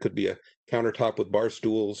that there could be a countertop with bar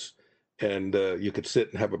stools and you could sit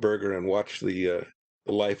and have a burger and watch the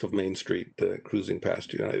life of Main Street cruising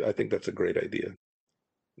past you. And I think that's a great idea.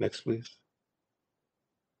 Next, please.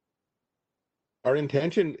 Our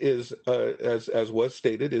intention is, as was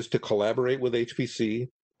stated, is to collaborate with HPC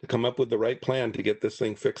to come up with the right plan to get this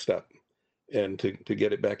thing fixed up and to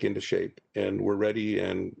get it back into shape. And we're ready,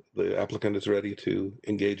 and the applicant is ready to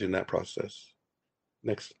engage in that process.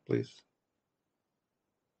 Next, please.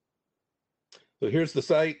 So here's the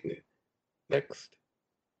site. Next.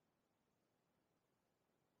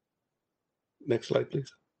 Next slide,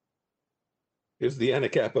 please. Here's the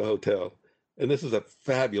Anacapa Hotel. And this is a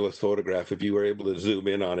fabulous photograph. If you were able to zoom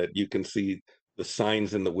in on it, you can see the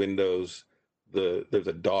signs in the windows. There's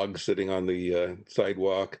a dog sitting on the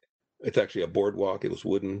sidewalk. It's actually a boardwalk. It was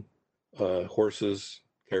wooden. Horses,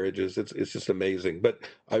 carriages. It's just amazing. But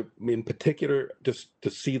in particular, just to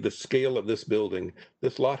see the scale of this building,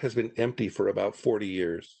 this lot has been empty for about 40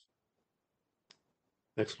 years.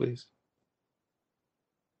 Next, please.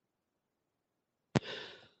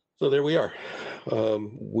 So there we are.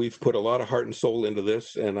 We've put a lot of heart and soul into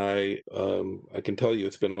this, and I can tell you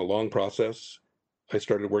it's been a long process. I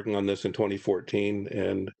started working on this in 2014,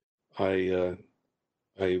 and I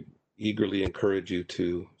eagerly encourage you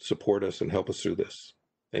to support us and help us through this.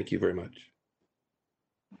 Thank you very much.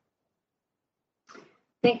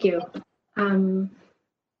 Thank you.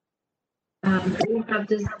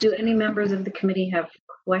 Do any members of the committee have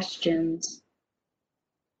questions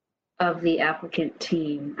of the applicant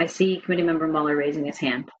team? I see Committee Member Muller raising his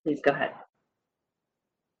hand. Please go ahead.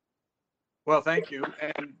 Well, thank you.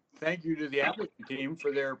 And thank you to the applicant team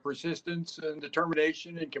for their persistence and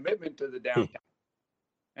determination and commitment to the downtown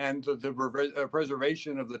and to the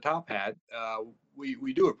preservation of the top hat.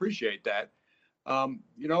 We do appreciate that.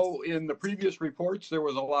 In the previous reports, there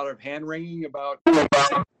was a lot of hand wringing about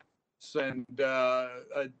and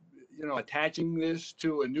attaching this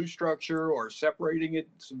to a new structure or separating it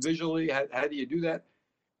visually. How do you do that?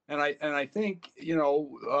 And I think,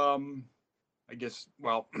 I guess,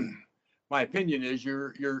 well, my opinion is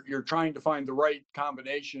you're trying to find the right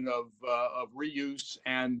combination of reuse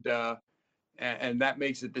and that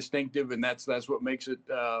makes it distinctive, and that's what makes it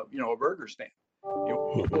a burger stand.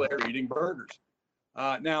 People are eating burgers.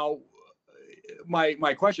 Now,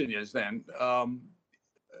 my question is then,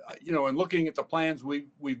 in looking at the plans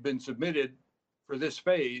we've been submitted for this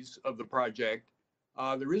phase of the project,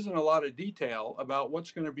 there isn't a lot of detail about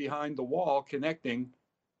what's going to be behind the wall connecting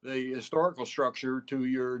the historical structure to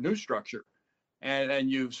your new structure. And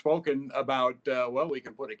you've spoken about, well, we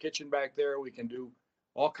can put a kitchen back there. We can do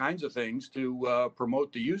all kinds of things to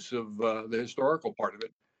promote the use of the historical part of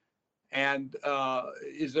it. And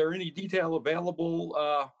is there any detail available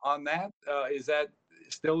on that? Is that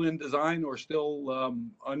still in design or still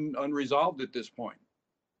unresolved at this point?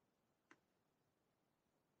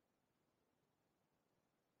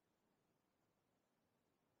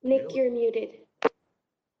 Nick, you're muted.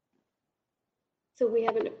 So we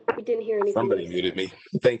didn't hear anything. Somebody muted me.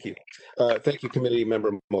 Thank you. Thank you, Committee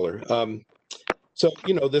Member Mueller. So,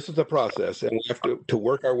 this is a process and we have to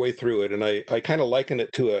work our way through it. And I kind of liken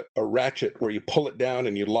it to a ratchet where you pull it down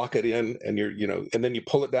and you lock it in and and then you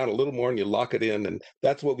pull it down a little more and you lock it in. And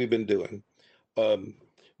that's what we've been doing.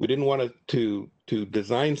 We didn't want to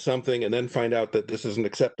design something and then find out that this isn't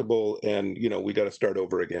acceptable and, we got to start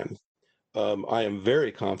over again. I am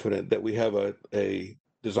very confident that we have a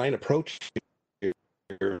design approach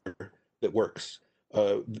here that works.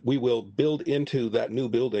 We will build into that new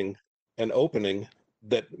building an opening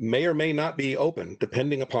that may or may not be open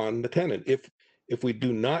depending upon the tenant. If we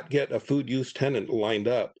do not get a food use tenant lined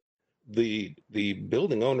up, the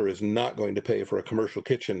building owner is not going to pay for a commercial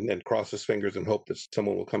kitchen and cross his fingers and hope that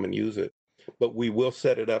someone will come and use it. But we will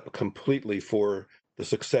set it up completely for the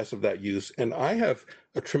success of that use. And I have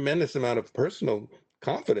a tremendous amount of personal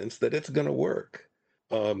confidence that it's going to work.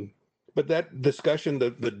 But that discussion,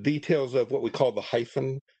 the details of what we call the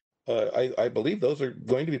hyphen, I believe those are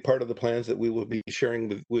going to be part of the plans that we will be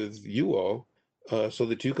sharing with you all so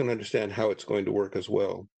that you can understand how it's going to work as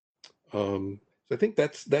well. So I think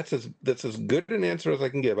that's as good an answer as I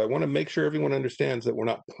can give. I want to make sure everyone understands that we're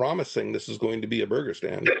not promising this is going to be a burger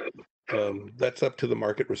stand. That's up to the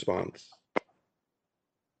market response.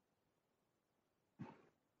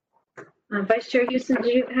 Vice Chair Houston, do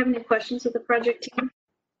you have any questions of the project team?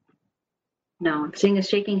 No, I'm seeing a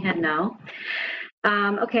shaking head no.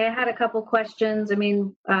 Okay, I had a couple questions. I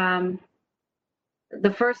mean,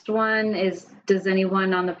 the first one is, does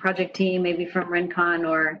anyone on the project team, maybe from Rincon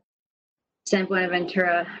or San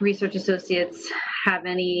Buenaventura Research Associates, have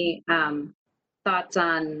any thoughts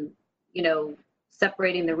on,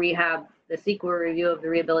 separating the rehab, the CEQA review of the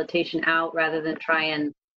rehabilitation out rather than try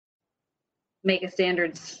and make a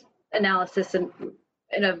standards analysis in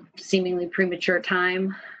a seemingly premature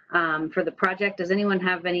time for the project? Does anyone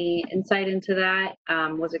have any insight into that?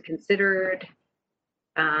 Was it considered?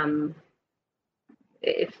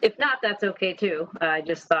 If not, that's okay too. I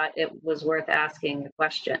just thought it was worth asking the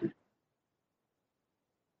question.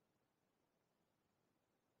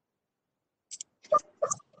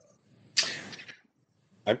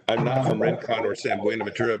 I'm not from Rincon or San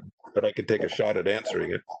Buenaventura, but I could take a shot at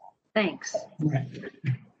answering it. Thanks.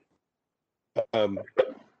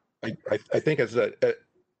 I think as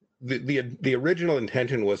the original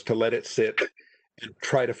intention was to let it sit and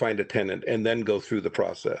try to find a tenant and then go through the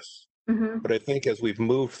process. Mm-hmm. But I think as we've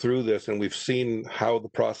moved through this and we've seen how the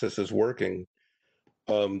process is working,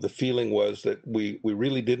 the feeling was that we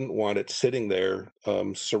really didn't want it sitting there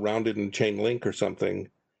surrounded in chain link or something,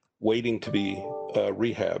 waiting to be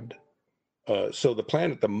rehabbed. So the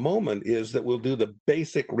plan at the moment is that we'll do the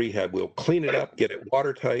basic rehab. We'll clean it up, get it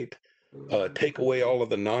watertight, take away all of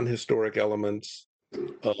the non-historic elements,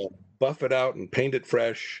 buff it out and paint it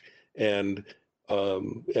fresh, and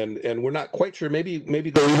we're not quite sure. Maybe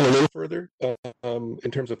go even a little further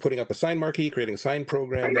in terms of putting up a sign marquee, creating a sign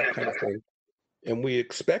program, that kind of thing. And we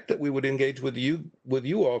expect that we would engage with you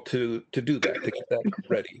all to do that, to get that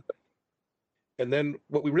ready. And then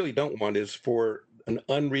what we really don't want is for an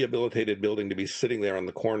unrehabilitated building to be sitting there on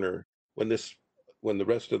the corner when the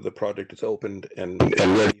rest of the project is opened and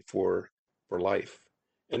ready for life.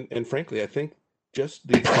 And frankly, I think just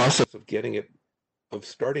the process of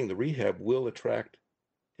starting the rehab will attract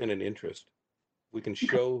tenant interest. We can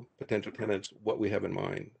show potential tenants what we have in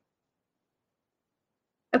mind.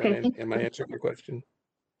 Okay. Am I answering your question?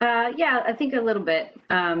 Yeah, I think a little bit.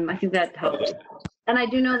 I think that helps. And I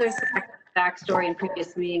do know there's backstory in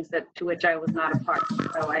previous meetings to which I was not a part,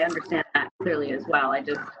 so I understand that clearly as well.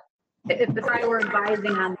 If I were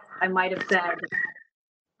advising on, I might have said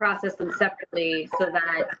process them separately so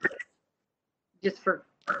that just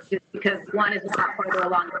because one is a lot farther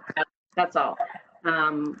along, that's all.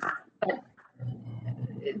 But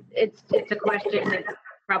it's a question. It's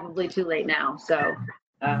probably too late now. So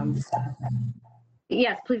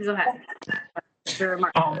yes, please go ahead. Sure,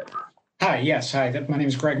 Mark. Hi, yes. Hi, my name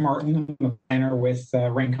is Greg Martin. I'm a planner with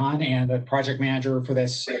Rincon and the project manager for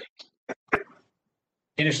this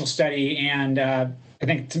initial study. And I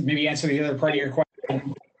think to maybe answer the other part of your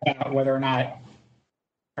question about whether or not,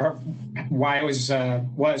 or why it was or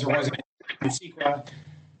wasn't in CEQA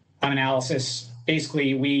analysis,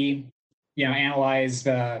 basically we, analyzed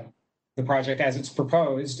the project as it's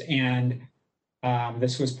proposed, and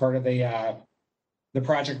this was part of the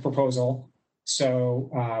project proposal.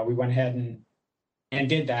 So we went ahead and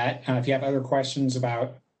did that. If you have other questions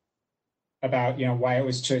about why it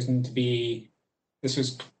was chosen to be, this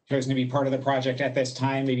was chosen to be part of the project at this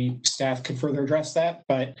time, maybe staff could further address that.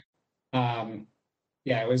 But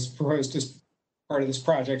it was proposed as part of this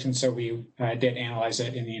project, and so we did analyze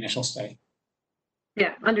it in the initial study.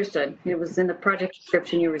 Yeah, understood. It was in the project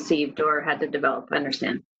description you received or had to develop. I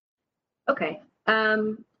understand. Okay.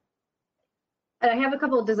 I have a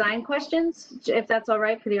couple of design questions, if that's all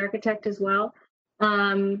right for the architect as well.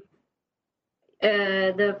 The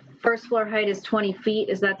first floor height is 20 feet.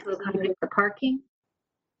 Is that to accommodate the parking?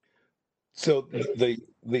 So the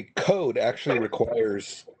code actually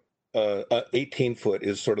requires 18 foot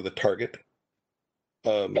is sort of the target.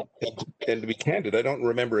 And to be candid, I don't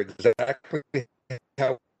remember exactly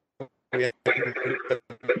how we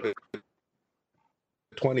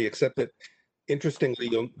 20, except that interestingly,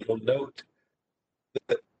 you'll note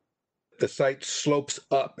that the site slopes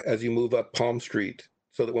up as you move up Palm Street,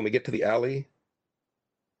 so that when we get to the alley,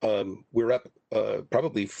 we're up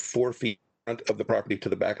probably 4 feet front of the property to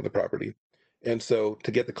the back of the property. And so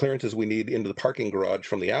to get the clearances we need into the parking garage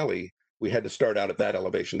from the alley, we had to start out at that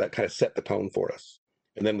elevation. That kind of set the tone for us.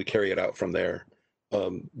 And then we carry it out from there.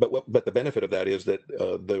 But the benefit of that is that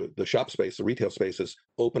the shop space, the retail space, is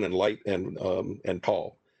open and light and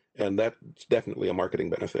tall. And that's definitely a marketing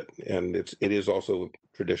benefit. And it is also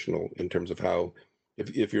traditional in terms of how,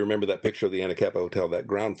 if you remember that picture of the Anacapa Hotel, that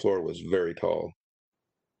ground floor was very tall.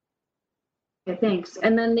 Okay, thanks.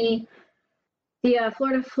 And then the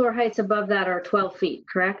floor-to-floor heights above that are 12 feet,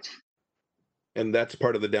 correct? And that's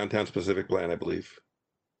part of the Downtown Specific Plan, I believe.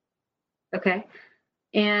 Okay.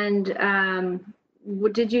 And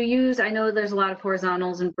did you use, I know there's a lot of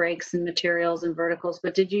horizontals and breaks and materials and verticals,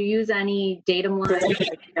 but did you use any datum lines,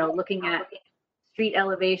 like, looking at street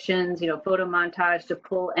elevations, photo montage to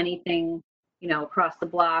pull anything, across the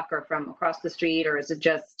block or from across the street, or is it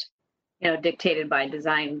just, dictated by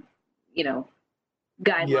design,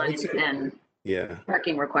 guidelines and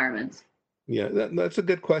parking requirements? Yeah, that's a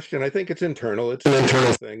good question. I think it's internal. It's an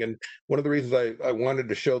internal thing. And one of the reasons I wanted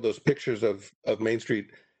to show those pictures of Main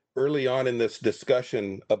Street early on in this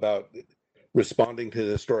discussion about responding to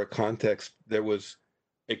the historic context, there was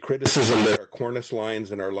a criticism that our cornice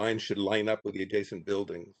lines and our lines should line up with the adjacent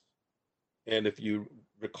buildings. And if you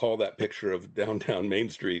recall that picture of downtown Main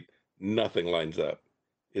Street, nothing lines up.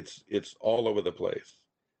 It's all over the place.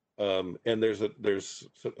 And there's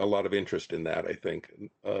a lot of interest in that, I think.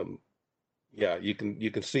 Yeah, you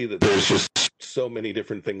can see that there's just so many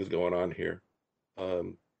different things going on here.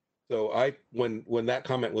 So when that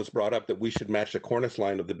comment was brought up that we should match the cornice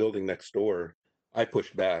line of the building next door, I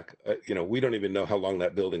pushed back. We don't even know how long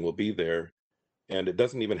that building will be there, and it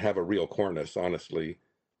doesn't even have a real cornice, honestly.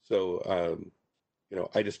 So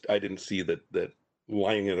I didn't see that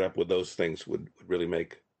lining it up with those things would really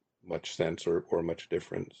make much sense or much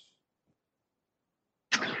difference.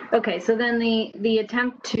 Okay, so then the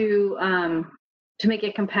attempt to make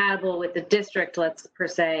it compatible with the district, let's per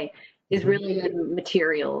se, is really in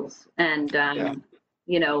materials and the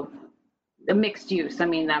mixed use. I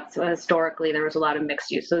mean, that's historically there was a lot of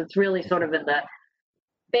mixed use, so it's really sort of in the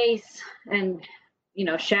base and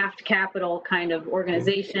shaft capital kind of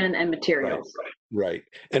organization and materials. Right,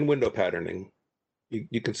 and window patterning.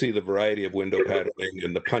 You can see the variety of window patterning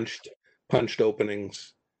and the punched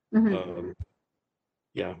openings.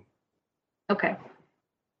 Yeah. Okay.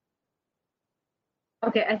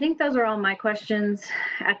 Okay, I think those are all my questions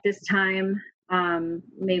at this time.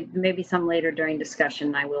 Maybe some later during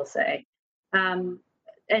discussion, I will say.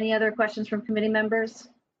 Any other questions from committee members?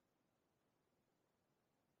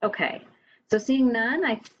 Okay, so seeing none,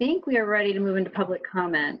 I think we are ready to move into public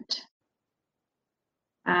comment.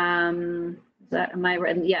 Am I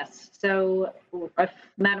right? Yes. So,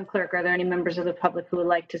 Madam Clerk, are there any members of the public who would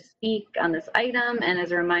like to speak on this item? And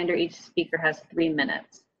as a reminder, each speaker has 3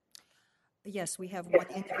 minutes. Yes, we have one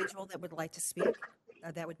individual that would like to speak.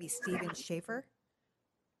 That would be Stephen Schaefer.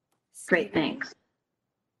 Great, Stephen, thanks.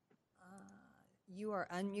 You are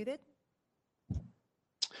unmuted.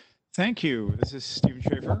 Thank you. This is Stephen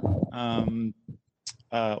Schaefer.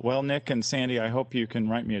 Well, Nick and Sandy, I hope you can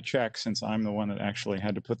write me a check, since I'm the one that actually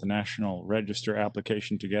had to put the National Register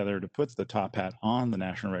application together to put the top hat on the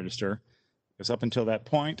National Register, because up until that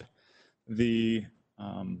point, the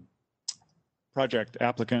project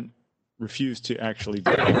applicant refused to actually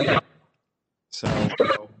do it. So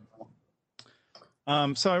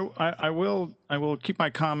I will keep my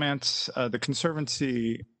comments. The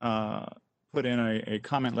Conservancy put in a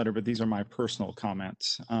comment letter, but these are my personal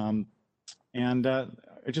comments. I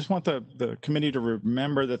just want the committee to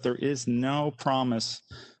remember that there is no promise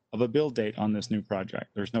of a build date on this new project.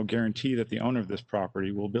 There's no guarantee that the owner of this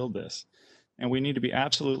property will build this. And we need to be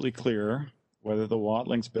absolutely clear whether the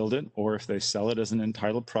Watlings build it or if they sell it as an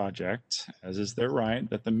entitled project, as is their right,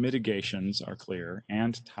 that the mitigations are clear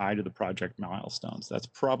and tied to the project milestones. That's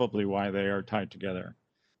probably why they are tied together.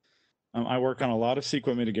 I work on a lot of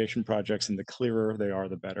CEQA mitigation projects, and the clearer they are,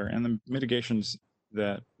 the better. And the mitigations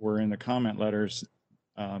that were in the comment letters,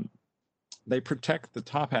 they protect the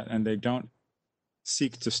top hat and they don't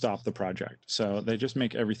seek to stop the project. So they just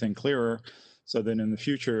make everything clearer so that in the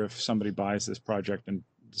future, if somebody buys this project and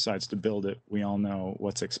decides to build it, we all know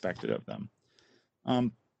what's expected of them.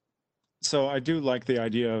 So I do like the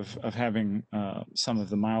idea of having some of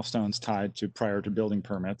the milestones tied to prior to building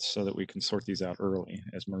permits so that we can sort these out early,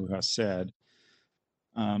 as Maruja said.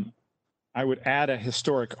 I would add a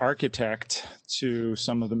historic architect to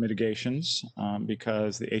some of the mitigations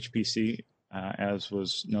because the HPC, as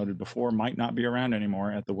was noted before, might not be around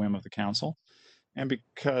anymore at the whim of the council. And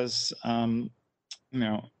because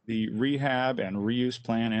the rehab and reuse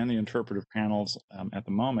plan and the interpretive panels at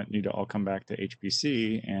the moment need to all come back to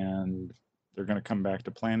HPC, and they're going to come back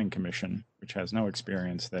to Planning Commission, which has no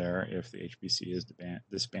experience there if the HPC is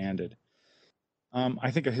disbanded.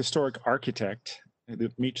 I think a historic architect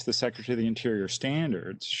that meets the Secretary of the Interior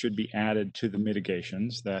standards should be added to the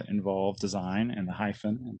mitigations that involve design and the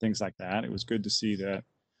hyphen and things like that. It was good to see that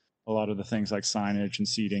a lot of the things like signage and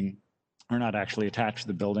seating are not actually attached to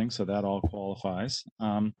the building, so that all qualifies.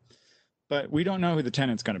 But we don't know who the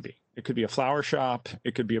tenant's going to be. It could be a flower shop,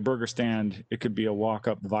 it could be a burger stand, it could be a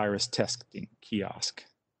walk-up virus testing kiosk,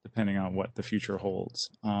 depending on what the future holds.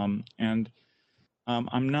 I'm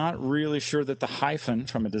not really sure that the hyphen,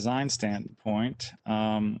 from a design standpoint,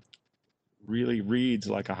 really reads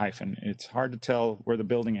like a hyphen. It's hard to tell where the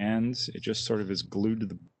building ends. It just sort of is glued to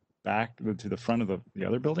the back, to the front of the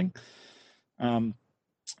other building.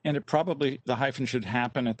 And it probably, the hyphen should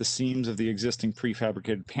happen at the seams of the existing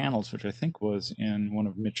prefabricated panels, which I think was in one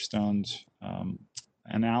of Mitch Stone's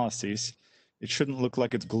analyses. It shouldn't look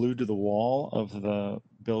like it's glued to the wall of the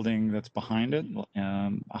building that's behind it.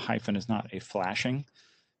 A hyphen is not a flashing.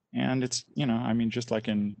 And it's, just like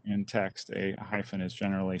in text, a hyphen is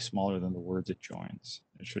generally smaller than the words it joins.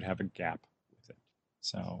 It should have a gap with it.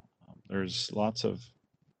 So there's lots of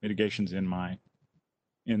mitigations in the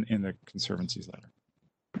Conservancy's letter.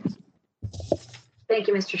 Thank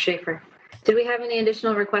you, Mr. Schaefer. Did we have any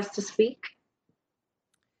additional requests to speak?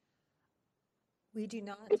 We do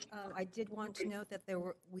not. I did want to note that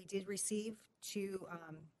we did receive 2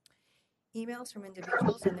 emails from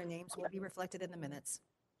individuals, and their names will be reflected in the minutes.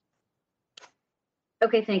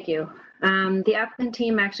 Okay, thank you. The applicant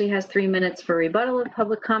team actually has 3 minutes for rebuttal of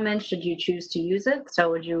public comment should you choose to use it.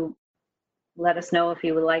 So would you let us know if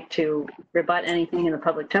you would like to rebut anything in the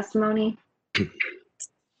public testimony?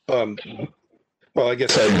 Well, I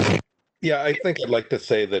guess I think I'd like to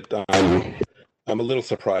say that I'm a little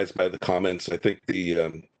surprised by the comments. I think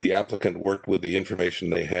the applicant worked with the information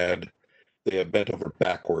they had. They have bent over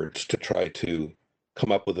backwards to try to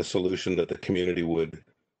come up with a solution that the community would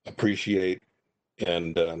appreciate.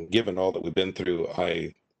 And given all that we've been through,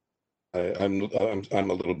 I'm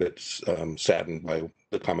a little bit saddened by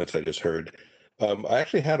the comments I just heard. I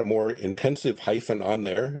actually had a more intensive hyphen on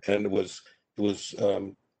there, and it was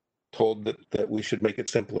told that we should make it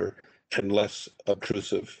simpler and less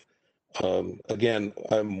obtrusive. Again,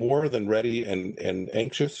 I'm more than ready and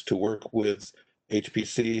anxious to work with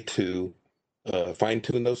HPC to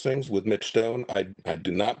fine-tune those things with Mitch Stone. I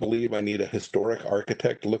do not believe I need a historic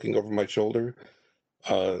architect looking over my shoulder.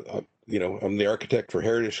 I'm the architect for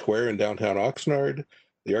Heritage Square in downtown Oxnard,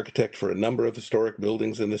 the architect for a number of historic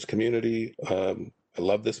buildings in this community. I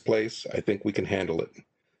love this place. I think we can handle it.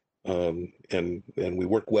 And we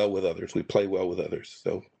work well with others. We play well with others.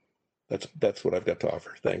 So that's what I've got to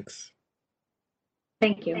offer. Thanks.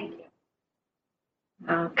 Thank you.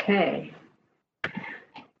 Okay.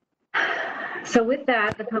 So with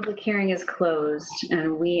that, the public hearing is closed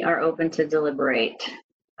and we are open to deliberate.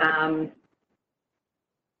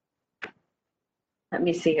 Let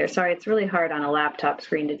me see here. Sorry, it's really hard on a laptop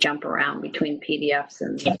screen to jump around between PDFs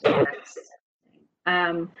and text.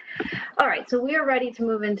 All right, so we are ready to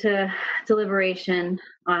move into deliberation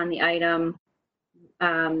on the item.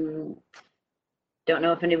 Don't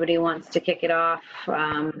know if anybody wants to kick it off.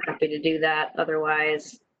 Happy to do that.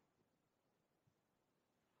 Otherwise,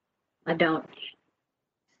 I don't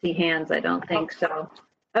see hands. I don't think so.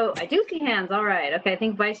 Oh, I do see hands. All right. Okay, I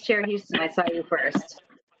think Vice Chair Houston, I saw you first.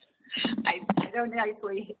 I don't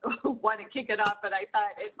actually want to kick it off, but I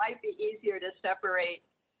thought it might be easier to separate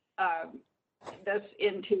this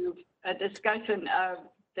into a discussion of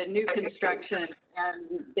the new construction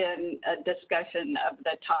and then a discussion of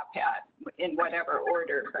the top hat in whatever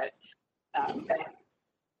order. But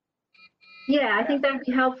yeah, I think that'd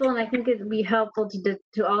be helpful, and I think it'd be helpful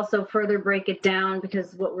to also further break it down,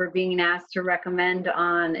 because what we're being asked to recommend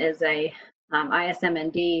on is a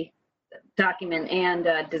ISMND document and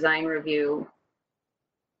a design review,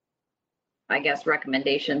 I guess,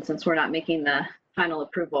 recommendation, since we're not making the final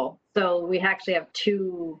approval. So we actually have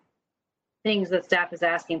two things that staff is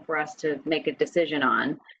asking for us to make a decision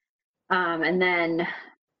on. And then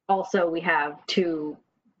also we have two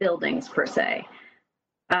buildings per se.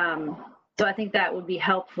 So I think that would be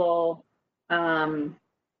helpful. To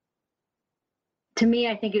me,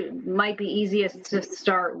 I think it might be easiest to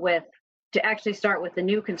actually start with the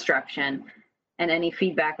new construction and any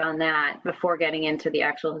feedback on that before getting into the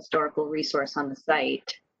actual historical resource on the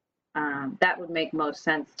site. That would make most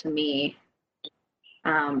sense to me.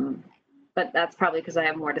 But that's probably because I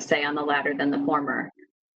have more to say on the latter than the former.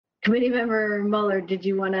 Committee Member Muller, did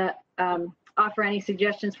you want to offer any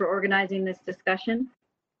suggestions for organizing this discussion?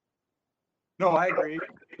 No, I agree.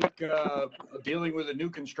 I think, dealing with the new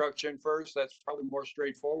construction first, that's probably more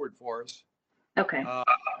straightforward for us. Okay.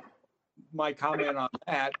 My comment on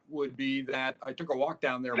that would be that I took a walk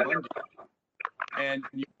down there Monday, and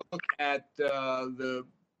you look at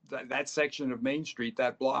that section of Main Street,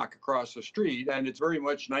 that block across the street, and it's very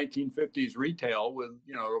much 1950s retail with,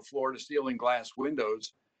 you know, floor-to-ceiling glass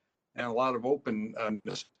windows and a lot of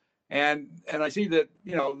openness. And I see that,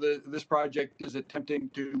 you know, this project is attempting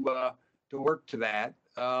to work to that.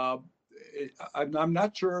 I'm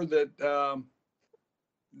not sure that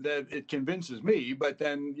that it convinces me, but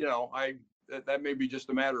then, you know, that may be just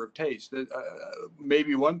a matter of taste.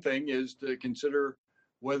 Maybe one thing is to consider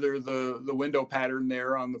whether the window pattern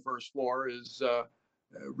there on the first floor is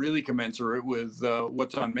really commensurate with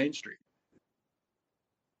what's on Main Street.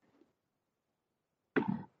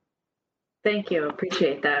 Thank you.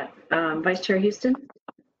 Appreciate that. Vice Chair Houston?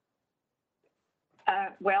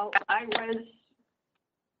 Well, I was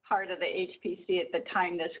part of the HPC at the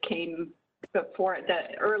time this came before,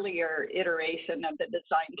 the earlier iteration of the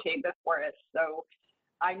design came before us. So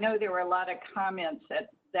I know there were a lot of comments at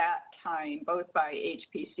that time, both by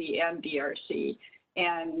HPC and DRC.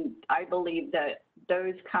 And I believe that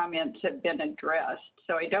those comments have been addressed.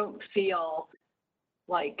 So I don't feel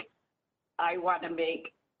like I want to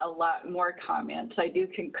make a lot more comments. I do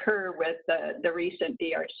concur with the recent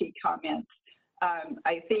DRC comments.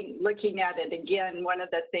 I think looking at it again, one of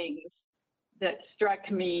the things that struck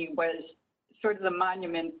me was sort of the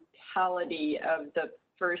monumentality of the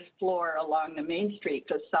first floor along the Main Street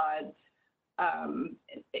facade,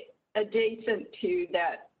 adjacent to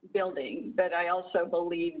that building. But I also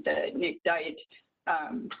believe that Nick Dyke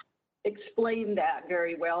explained that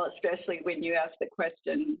very well, especially when you asked the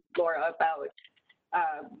question, Laura, about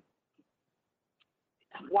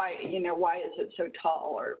why is it so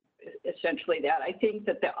tall, or essentially that. I think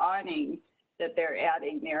that the awning that they're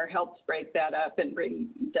adding there helps break that up and bring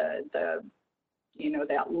the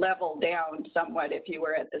that level down somewhat if you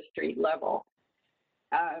were at the street level.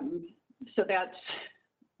 So that's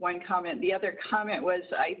one comment. The other comment was,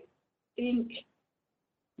 I think,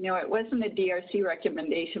 it wasn't a DRC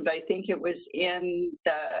recommendation, but I think it was in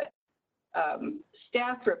the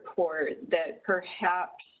staff report that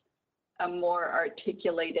perhaps a more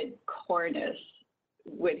articulated cornice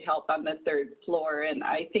would help on the third floor, and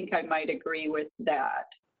I think I might agree with that.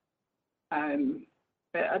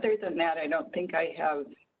 But other than that, I don't think I have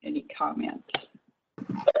any comments.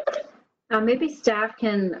 Maybe staff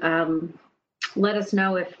can let us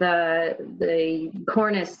know if the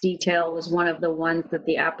cornice detail was one of the ones that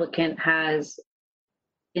the applicant has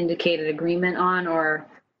indicated agreement on, or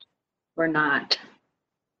not.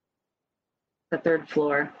 The third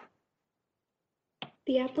floor.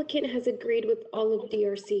 The applicant has agreed with all of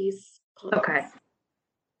DRC's comments. Okay.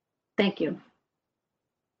 Thank you.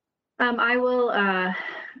 I will add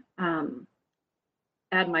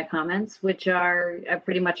my comments, which are, I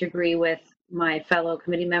pretty much agree with my fellow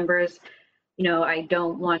committee members. I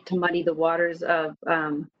don't want to muddy the waters of,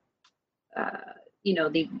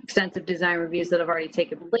 the extensive design reviews that have already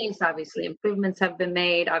taken place. Obviously, improvements have been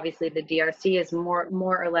made. Obviously, the DRC is more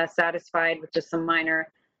or less satisfied with just some minor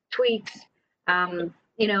tweaks.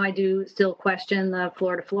 I do still question the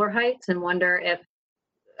floor-to-floor heights and wonder if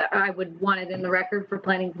I would want it in the record for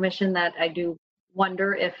Planning Commission that I do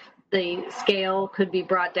wonder if the scale could be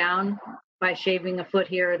brought down by shaving a foot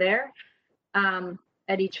here or there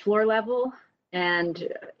at each floor level.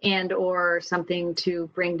 and or something to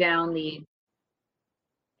bring down the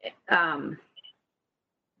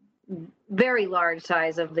very large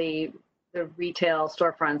size of the retail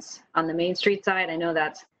storefronts on the Main Street side. I know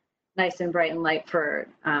that's nice and bright and light for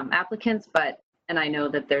applicants, and I know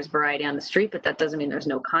that there's variety on the street, but that doesn't mean there's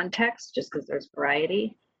no context just because there's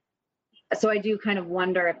variety. So I do kind of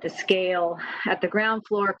wonder if the scale at the ground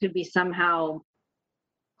floor could be somehow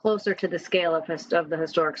closer to the scale of the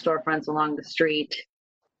historic storefronts along the street.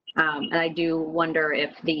 And I do wonder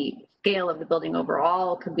if the scale of the building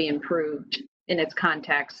overall could be improved in its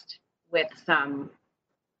context with some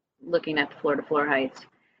looking at the floor-to-floor heights.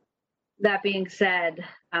 That being said,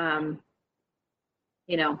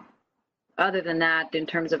 you know, other than that, in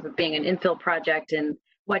terms of it being an infill project and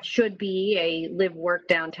what should be a live work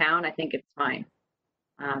downtown, I think it's fine.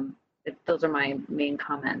 Those are my main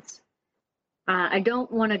comments. I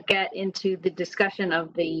don't want to get into the discussion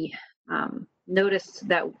of the notice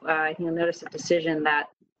that I think a notice of decision that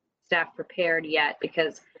staff prepared yet,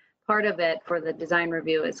 because part of it for the design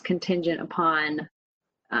review is contingent upon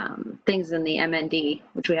things in the MND,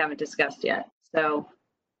 which we haven't discussed yet. So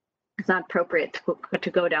it's not appropriate to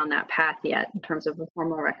go down that path yet in terms of a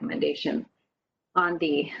formal recommendation on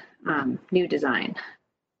the new design.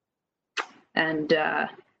 And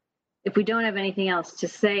if we don't have anything else to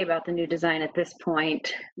say about the new design at this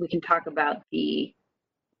point, we can talk about the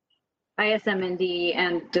ISMND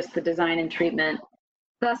and just the design and treatment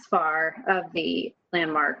thus far of the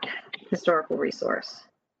landmark historical resource.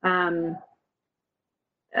 Vice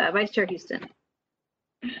Chair Houston.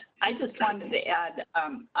 I just wanted to add,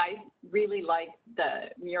 I really liked the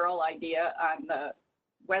mural idea on the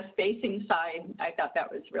west facing side. I thought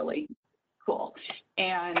that was really cool.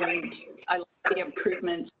 And I like the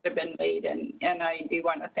improvements that have been made. And I do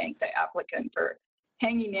want to thank the applicant for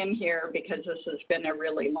hanging in here because this has been a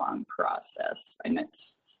really long process and it's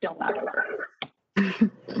still not over.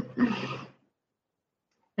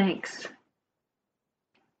 Thanks.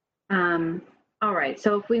 All right,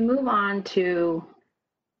 so if we move on to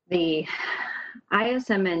the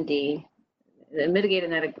ISMND, the mitigated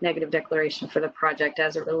negative declaration for the project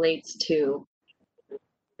as it relates to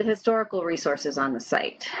the historical resources on the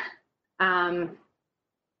site. I'm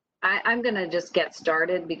going to just get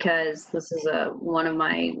started because this is one of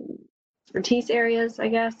my expertise areas, I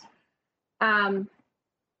guess.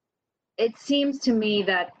 It seems to me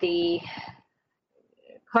that the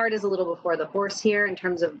cart is a little before the horse here in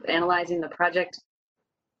terms of analyzing the project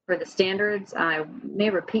for the standards. I may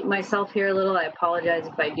repeat myself here a little. I apologize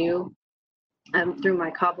if I do through my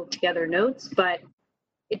cobbled together notes, but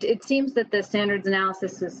it seems that the standards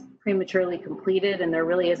analysis is prematurely completed and there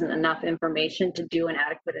really isn't enough information to do an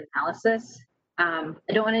adequate analysis. I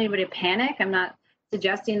don't want anybody to panic. I'm not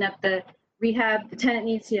suggesting that the tenant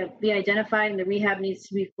needs to be identified and the rehab needs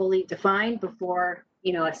to be fully defined before,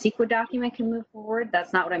 you know, a CEQA document can move forward.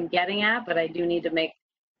 That's not what I'm getting at, but I do need to make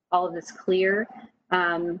all of this clear.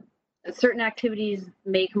 Certain activities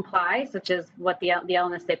may comply, such as what the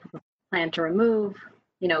elements they plan to remove,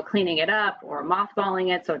 you know, cleaning it up or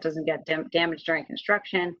mothballing it so it doesn't get damaged during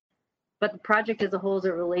construction. But the project as a whole, as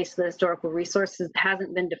it relates to the historical resources,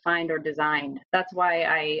 hasn't been defined or designed. That's why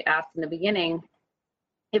I asked in the beginning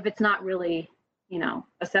if it's not really, you know,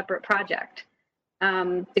 a separate project,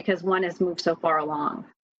 because one has moved so far along.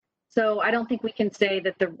 So I don't think we can say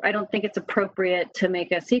that I don't think it's appropriate to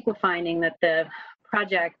make a CEQA finding that the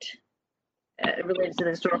project related to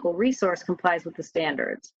the historical resource complies with the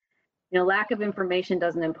standards. You know, lack of information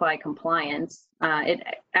doesn't imply compliance. It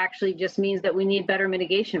actually just means that we need better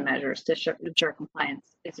mitigation measures to ensure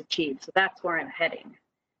compliance is achieved. So that's where I'm heading.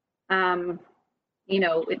 You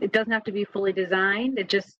know, it doesn't have to be fully designed. It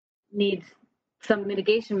just needs some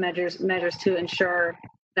mitigation measures to ensure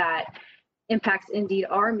that impacts indeed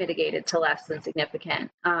are mitigated to less than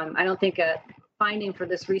significant. I don't think a finding for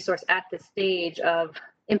this resource at this stage of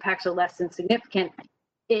impacts are less than significant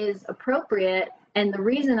is appropriate. And the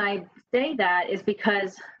reason I say that is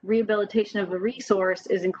because rehabilitation of the resource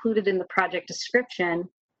is included in the project description.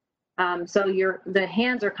 So the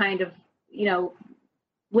hands are kind of, you know,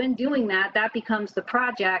 when doing that, that becomes the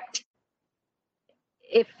project.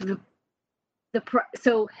 If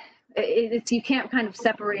you can't kind of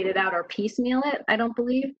separate it out or piecemeal it, I don't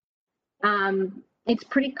believe. It's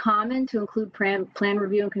pretty common to include plan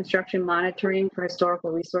review and construction monitoring for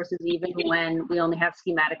historical resources, even when we only have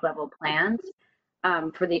schematic level plans.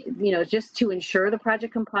 For the, you know, just to ensure the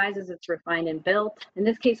project complies as it's refined and built. In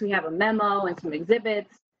this case, we have a memo and some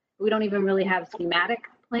exhibits. We don't even really have schematic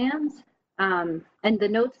plans. And the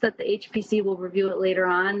notes that the HPC will review it later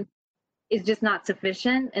on is just not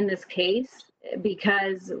sufficient in this case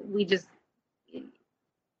because we just,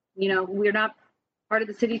 You know, we're not part of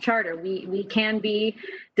the city charter. We can be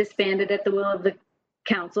disbanded at the will of the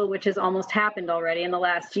council, which has almost happened already in the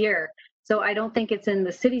last year. So I don't think it's in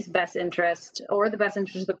the city's best interest or the best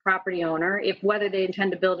interest of the property owner, if whether they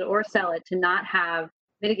intend to build it or sell it, to not have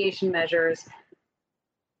mitigation measures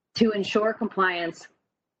to ensure compliance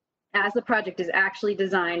as the project is actually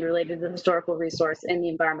designed related to the historical resource in the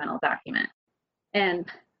environmental document. And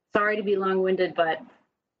sorry to be long-winded, but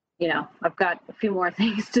you know, I've got a few more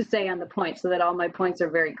things to say on the point so that all my points are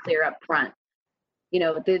very clear up front. You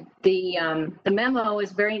know, the memo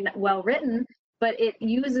is very well written, but it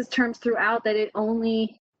uses terms throughout that it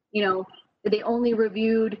only, you know, they only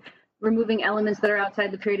reviewed removing elements that are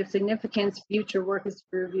outside the period of significance. Future work is to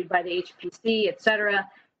be reviewed by the HPC, et cetera.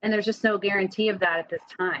 And there's just no guarantee of that at this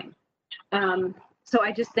time. So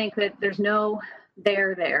I just think that there's no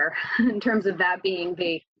there in terms of that being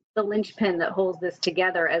the linchpin that holds this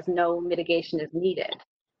together, as no mitigation is needed.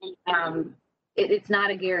 It's not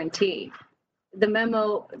a guarantee. The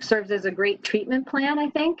memo serves as a great treatment plan, I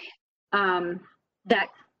think, that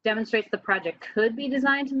demonstrates the project could be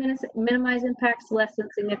designed to minimize impacts less than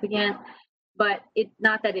significant, but it's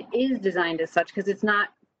not that it is designed as such, because it's not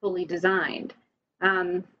fully designed,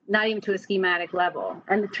 not even to a schematic level.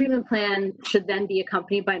 And the treatment plan should then be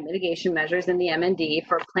accompanied by mitigation measures in the MND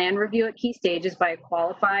for plan review at key stages by a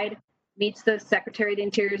qualified, meets the Secretary of the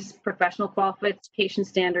Interior's professional qualification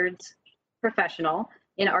standards professional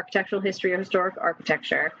in architectural history or historic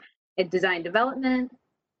architecture, a design development,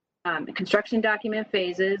 construction document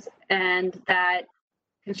phases, and that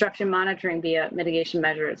construction monitoring be a mitigation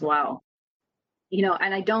measure as well. You know,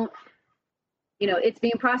 and I don't, you know, it's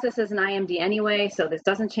being processed as an IMD anyway, so this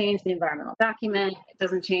doesn't change the environmental document. It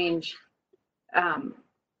doesn't change,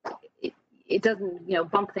 it doesn't, you know,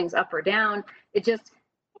 bump things up or down. It just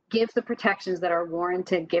gives the protections that are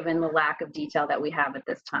warranted given the lack of detail that we have at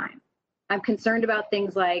this time. I'm concerned about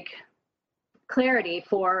things like clarity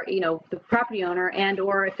for, you know, the property owner, and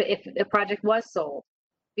or if the project was sold,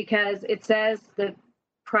 because it says the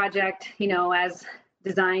project, you know, as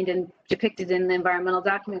designed and depicted in the environmental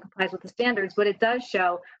document complies with the standards, but it does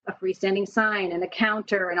show a freestanding sign and a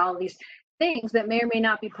counter and all of these things that may or may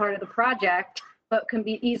not be part of the project, but can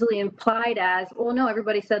be easily implied as, well, no,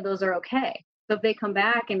 everybody said those are okay. So if they come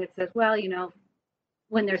back and it says, well, you know,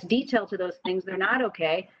 when there's detail to those things, they're not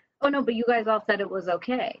okay. Oh no, but you guys all said it was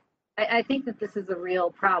okay. I think that this is a real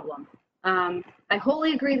problem. I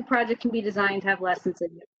wholly agree the project can be designed to have less than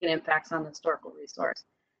significant impacts on the historical resource.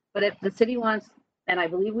 But if the city wants, and I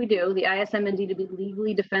believe we do, the ISMND to be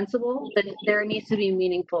legally defensible, then there needs to be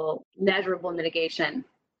meaningful, measurable mitigation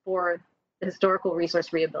for the historical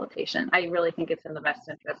resource rehabilitation. I really think it's in the best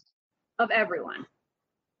interest of everyone.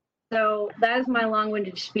 So that is my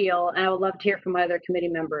long-winded spiel, and I would love to hear from my other committee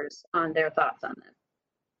members on their thoughts on this.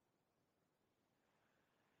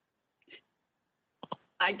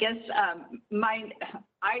 I guess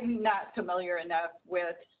I'm not familiar enough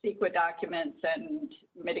with CEQA documents and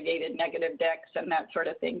mitigated negative decks and that sort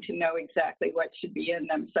of thing to know exactly what should be in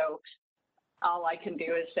them. So all I can do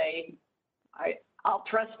is say, I'll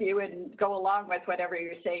trust you and go along with whatever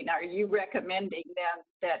you're saying. Are you recommending then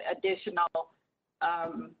that additional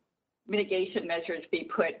mitigation measures be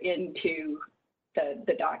put into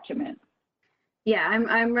the document? Yeah,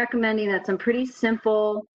 I'm recommending that some pretty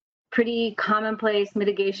simple, pretty commonplace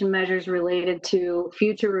mitigation measures related to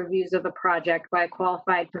future reviews of the project by a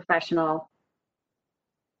qualified professional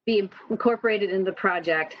be incorporated in the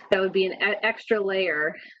project. That would be an extra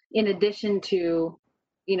layer in addition to,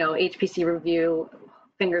 you know, HPC review,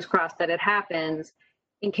 fingers crossed that it happens,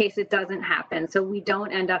 in case it doesn't happen. So we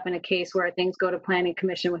don't end up in a case where things go to planning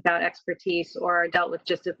commission without expertise or are dealt with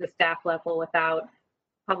just at the staff level without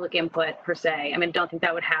public input per se. I mean, I don't think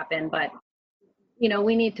that would happen, but you know,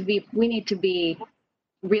 we need to be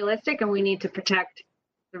realistic and we need to protect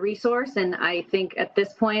the resource. And I think at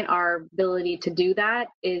this point, our ability to do that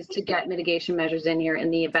is to get mitigation measures in here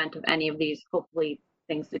in the event of any of these, hopefully,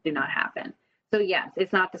 things that do not happen. So yes,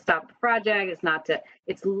 it's not to stop the project. It's not to,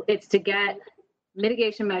 it's to get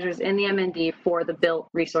mitigation measures in the MND for the built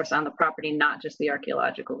resource on the property, not just the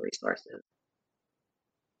archaeological resources.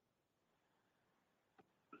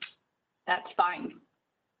 That's fine.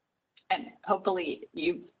 And hopefully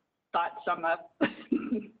you've thought some up.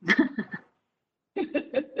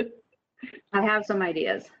 I have some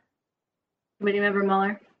ideas. Committee Member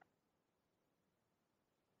Mueller?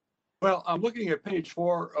 Well, I'm looking at page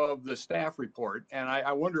 4 of the staff report, and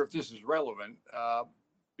I wonder if this is relevant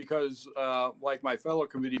because like my fellow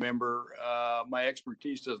committee member, my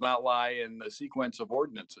expertise does not lie in the sequence of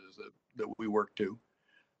ordinances that we work to.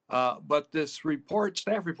 But this report,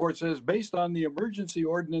 staff report says, based on the emergency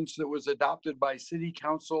ordinance that was adopted by City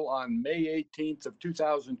Council on May 18th of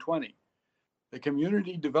 2020, the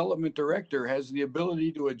Community Development Director has the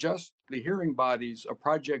ability to adjust the hearing bodies a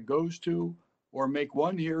project goes to or make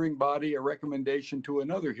one hearing body a recommendation to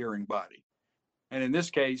another hearing body. And in this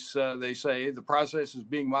case, they say the process is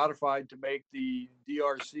being modified to make the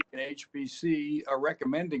DRC and HPC a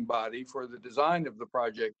recommending body for the design of the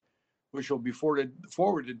project, which will be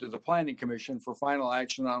forwarded to the Planning Commission for final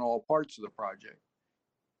action on all parts of the project.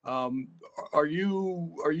 Are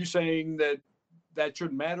you saying that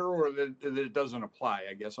shouldn't matter, or that it doesn't apply?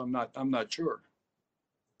 I guess I'm not sure.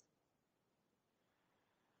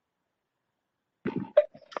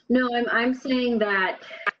 No, I'm saying that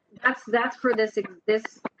that's for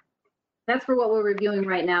that's for what we're reviewing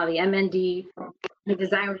right now, the MND, the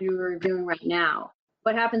design review we're reviewing right now.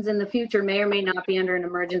 What happens in the future may or may not be under an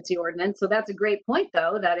emergency ordinance. So that's a great point,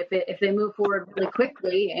 though, that if they move forward really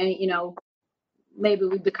quickly and, you know, maybe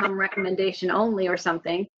we become recommendation only or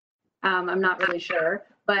something. I'm not really sure,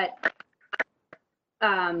 but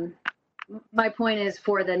my point is,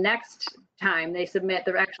 for the next time they submit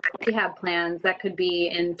their actual rehab plans, that could be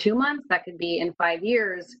in 2 months, that could be in 5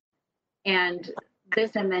 years. And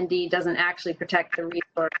this MND doesn't actually protect the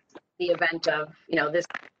resource, the event of, you know, this,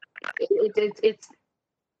 it's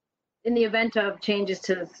in the event of changes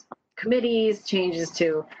to committees, changes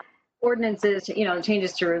to ordinances, you know,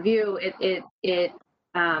 changes to review, it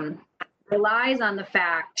relies on the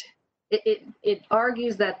fact, it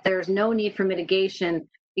argues that there's no need for mitigation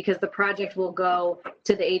because the project will go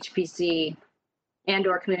to the HPC and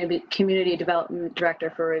or community development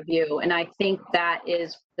director for review. And I think that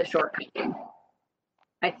is the shortcoming.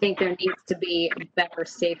 I think there needs to be a better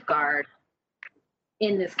safeguard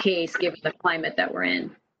in this case, given the climate that we're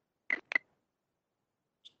in.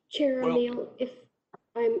 Chair O'Neill, if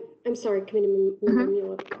I'm sorry, Committee Member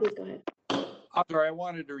Mueller, please go ahead. I'm sorry, I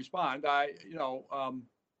wanted to respond. I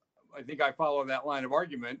think I follow that line of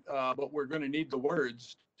argument, but we're going to need the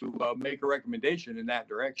words to make a recommendation in that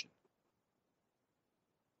direction.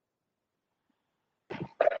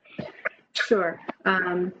 Sure.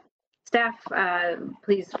 Staff,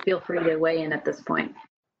 please feel free to weigh in at this point.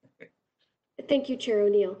 Thank you, Chair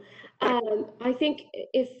O'Neill. I think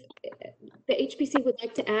if the HPC would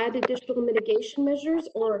like to add additional mitigation measures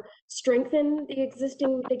or strengthen the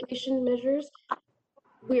existing mitigation measures,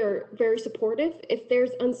 we are very supportive. If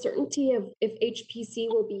there's uncertainty of if HPC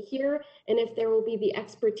will be here and if there will be the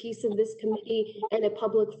expertise of this committee and a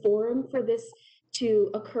public forum for this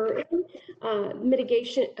to occur in,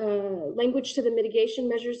 mitigation, language to the mitigation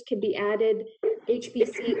measures could be added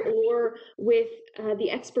HPC or with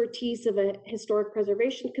the expertise of a historic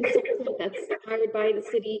preservation consultant that's hired by the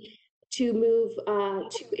city to move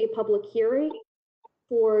to a public hearing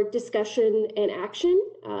for discussion and action,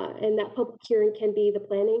 and that public hearing can be the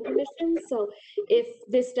Planning Commission. So if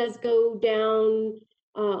this does go down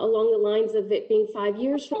along the lines of it being 5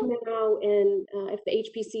 years from now, and if the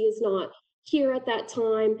HPC is not here at that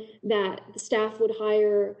time, that the staff would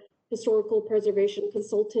hire historical preservation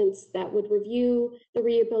consultants that would review the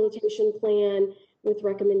rehabilitation plan with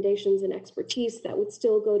recommendations and expertise that would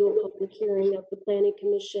still go to a public hearing of the Planning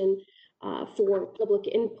Commission for public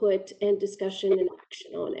input and discussion and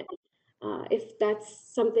action on it. If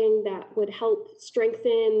that's something that would help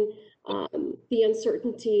strengthen the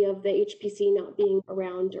uncertainty of the HPC not being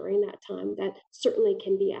around during that time, that certainly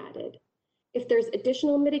can be added. If there's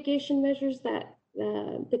additional mitigation measures that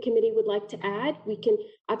the committee would like to add, we can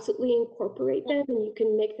absolutely incorporate them, and you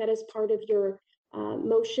can make that as part of your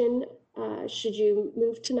motion should you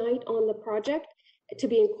move tonight on the project, to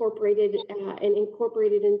be incorporated and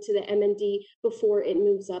incorporated into the MND before it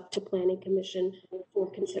moves up to Planning Commission for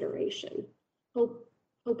consideration. Hope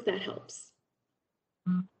that helps.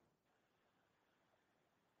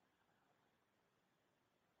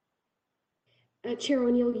 Chair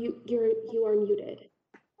O'Neill, you are muted.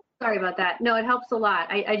 Sorry about that. No, it helps a lot.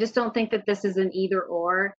 I just don't think that this is an either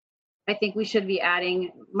or. I think we should be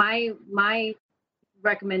adding, my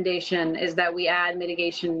recommendation is that we add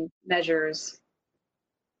mitigation measures.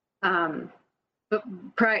 But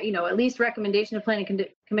at least recommendation to Planning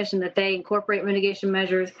Commission that they incorporate mitigation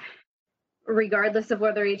measures regardless of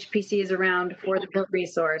whether HPC is around for the built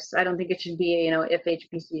resource. I don't think it should be, if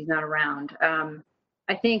HPC is not around.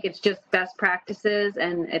 I think it's just best practices,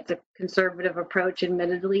 and it's a conservative approach,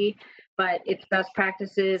 admittedly, but it's best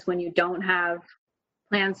practices when you don't have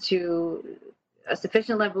plans to a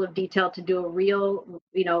sufficient level of detail to do a real,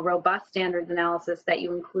 robust standards analysis, that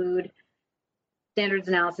you include standards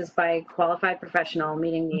analysis by qualified professional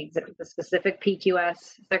meeting the specific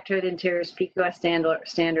PQS, Secretary of the Interior's PQS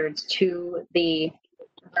standards to the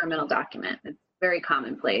environmental document. It's very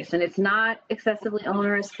commonplace, and it's not excessively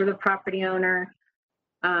onerous for the property owner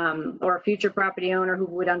or a future property owner who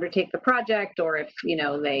would undertake the project, or if, you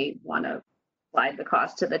know, they want to slide the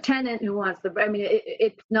cost to the tenant who wants the, I mean,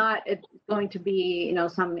 it's going to be, you know,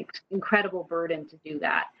 some incredible burden to do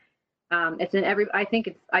that. It's in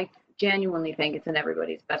I genuinely think it's in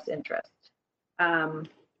everybody's best interest. Staff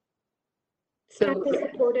is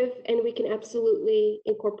supportive, and we can absolutely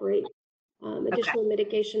incorporate additional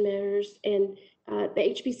mitigation measures, and the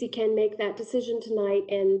HPC can make that decision tonight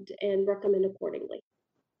and recommend accordingly.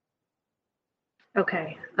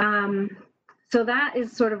 Okay. So that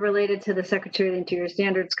is sort of related to the Secretary of the Interior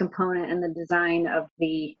standards component and the design of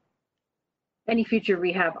any future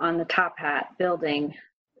rehab on the Top Hat building.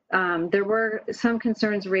 There were some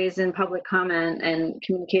concerns raised in public comment and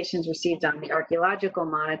communications received on the archaeological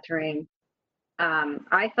monitoring.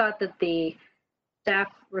 I thought that the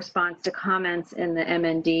staff response to comments in the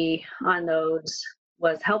MND on those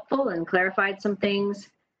was helpful and clarified some things.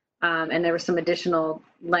 And there was some additional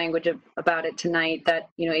language about it tonight that,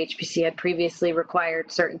 you know, HPC had previously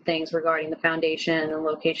required certain things regarding the foundation and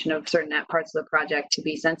location of certain parts of the project to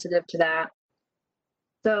be sensitive to that.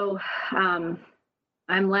 So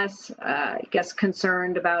I'm less, I guess,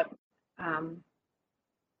 concerned about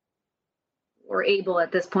or able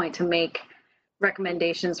at this point to make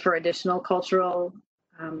recommendations for additional cultural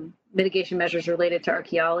mitigation measures related to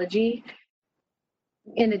archaeology.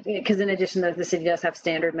 Because in addition, the city does have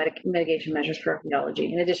standard mitigation measures for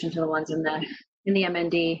archaeology, in addition to the ones in the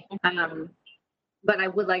MND. But I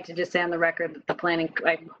would like to just say on the record that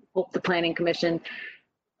I hope the Planning Commission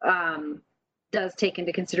does take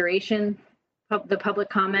into consideration the public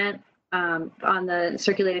comment on the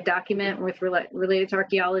circulated document related to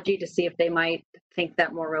archaeology, to see if they might think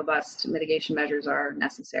that more robust mitigation measures are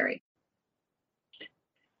necessary.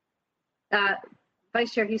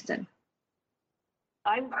 Vice Chair Houston.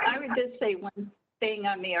 I would just say one thing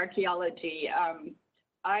on the archaeology.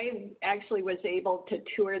 I actually was able to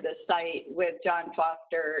tour the site with John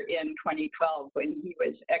Foster in 2012 when he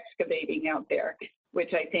was excavating out there,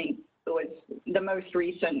 which I think was the most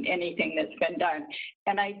recent anything that's been done.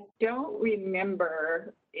 And I don't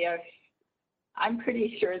remember I'm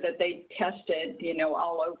pretty sure that they tested, you know,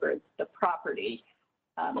 all over the property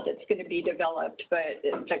that's going to be developed, but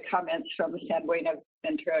the comments from San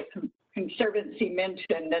Buenaventura Conservancy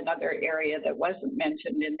mentioned another area that wasn't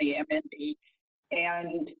mentioned in the MND.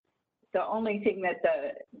 And the only thing that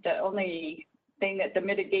the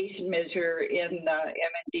mitigation measure in the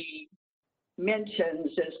MND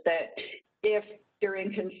mentions is that if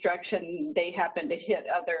during construction they happen to hit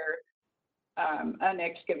other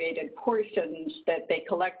unexcavated portions, that they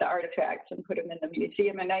collect the artifacts and put them in the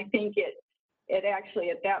museum. And I think it actually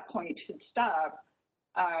at that point should stop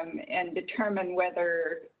and determine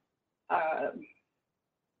whether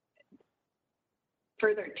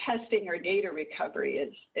further testing or data recovery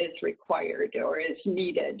is required or is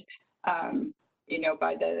needed, you know,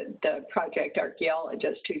 by the project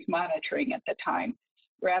archaeologist who's monitoring at the time,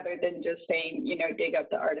 rather than just saying, you know, dig up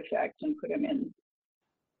the artifacts and put them in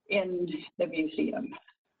the museum.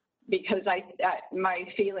 Because my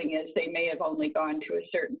feeling is they may have only gone to a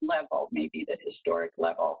certain level, maybe the historic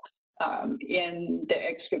level, in the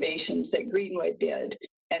excavations that Greenwood did,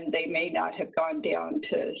 and they may not have gone down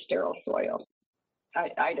to sterile soil.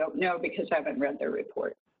 I don't know because I haven't read their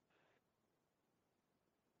report.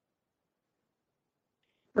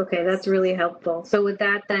 Okay, that's really helpful. So would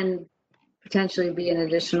that then potentially be an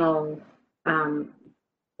additional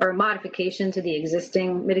or a modification to the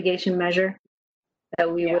existing mitigation measure that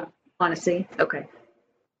we would want to see? Okay.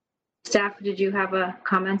 Staff, did you have a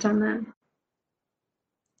comment on that?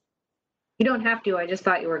 You don't have to. I just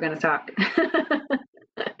thought you were going to talk.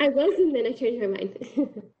 I was, and then I changed my mind.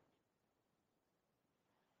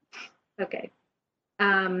 Okay.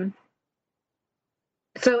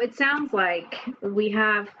 So it sounds like we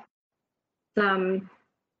have some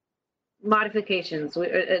modifications,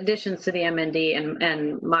 additions to the MND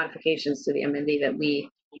and modifications to the MND that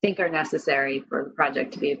we think are necessary for the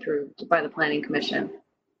project to be approved by the Planning Commission.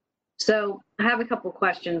 So I have a couple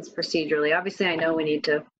questions procedurally. Obviously, I know we need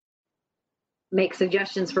to make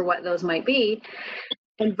suggestions for what those might be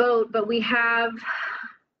and vote, but we have,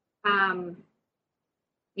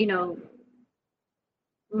 you know,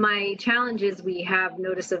 my challenge is we have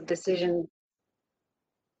notice of decision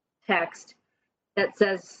text that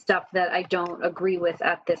says stuff that I don't agree with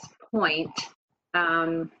at this point,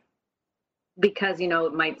 because, you know,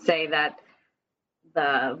 it might say that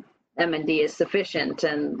the M&D is sufficient,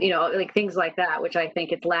 and, like things like that, which I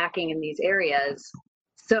think it's lacking in these areas.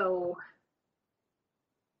 So,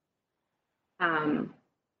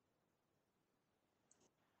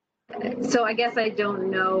 so I guess I don't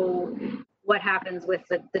know what happens with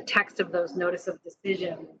the text of those notice of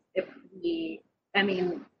decision if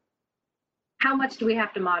how much do we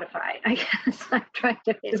have to modify? I guess I'm trying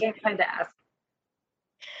to ask.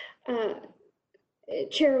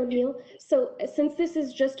 Chair O'Neill, so since this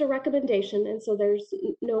is just a recommendation, and so there's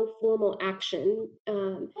no formal action,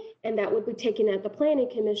 and that would be taken at the Planning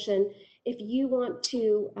Commission, if you want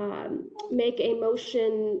to make a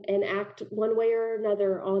motion and act one way or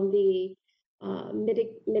another on the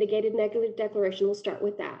mitigated negative declaration, we'll start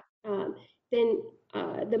with that. Then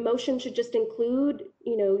the motion should just include,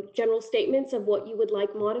 general statements of what you would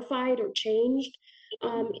like modified or changed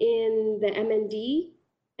in the MND,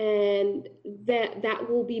 and that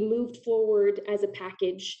will be moved forward as a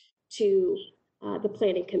package to the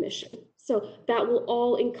Planning Commission. So that will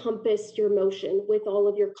all encompass your motion with all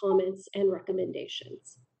of your comments and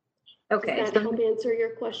recommendations. Okay. Does that help answer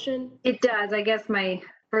your question? It does. I guess my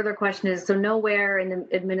further question is, so nowhere in the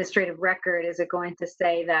administrative record is it going to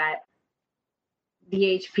say that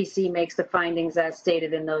the HPC makes the findings as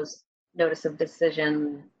stated in those notice of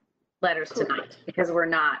decision letters tonight, because we're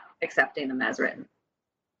not accepting them as written.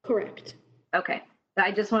 Correct. Okay.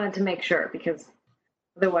 I just wanted to make sure, because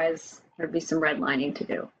otherwise there'd be some redlining to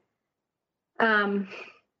do.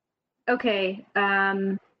 Okay.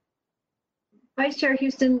 Vice Chair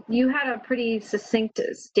Houston, you had a pretty succinct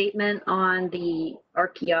statement on the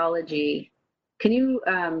archaeology. Can you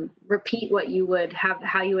repeat what you would have,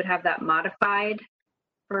 how you would have that modified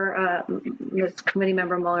for Ms. Committee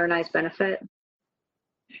Member Muller and I's benefit?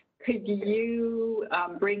 Could you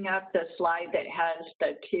bring up the slide that has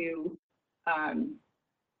the two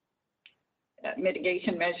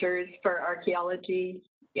mitigation measures for archaeology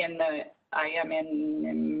in the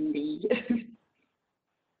IMND?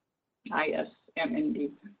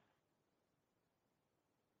 ISMND.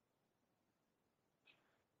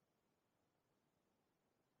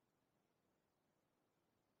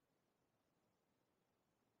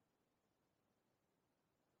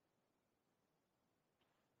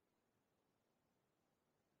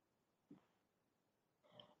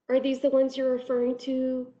 Are these the ones you're referring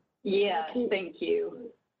to? Yeah, thank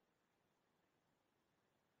you.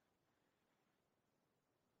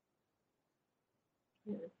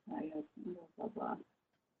 Blah, blah.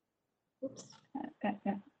 Oops.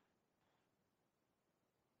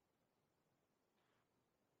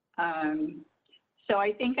 So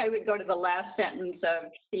I think I would go to the last sentence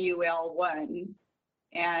of CUL1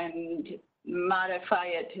 and modify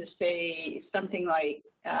it to say something like,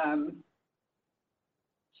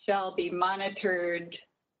 shall be monitored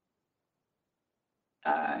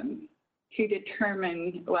to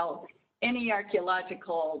determine, well, any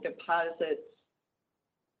archaeological deposits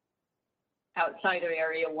outside of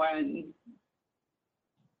Area 1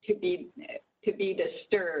 to be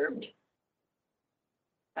disturbed.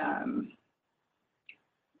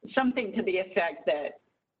 Something to the effect that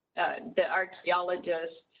the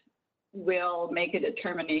archaeologist will make a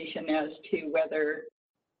determination as to whether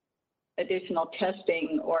additional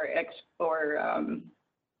testing or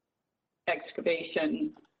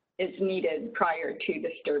excavation is needed prior to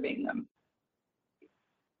disturbing them,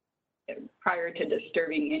 prior to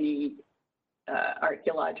disturbing any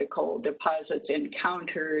archaeological deposits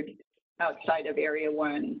encountered outside of Area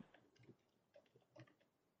 1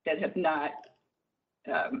 that have not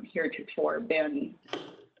heretofore been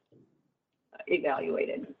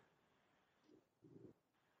evaluated.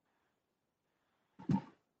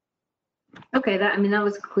 Okay, that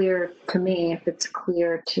was clear to me. If it's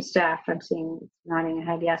clear to staff, I'm seeing it's nodding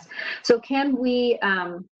ahead. Yes. So can we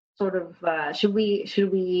should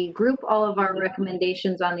we group all of our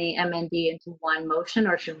recommendations on the MND into one motion,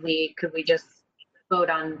 or could we just vote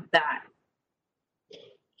on that?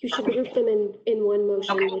 You should group them in one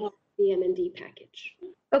motion with the MND package.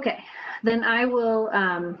 Okay, then I will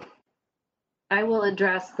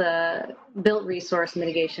address the built resource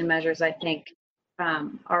mitigation measures I think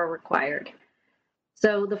are required.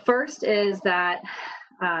 So the first is that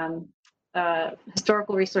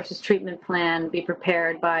historical resources treatment plan be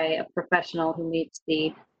prepared by a professional who meets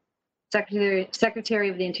the Secretary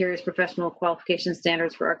of the Interior's professional qualification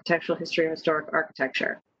standards for architectural history or historic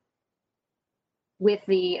architecture, with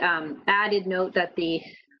the added note that the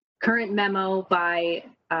current memo by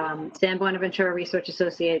San Buenaventura Research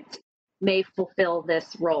Associates may fulfill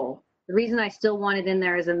this role. The reason I still want it in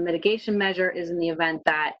there as a mitigation measure is in the event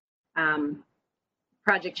that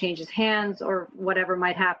project changes hands or whatever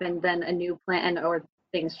might happen, then a new plan or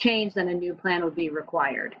things change, then a new plan would be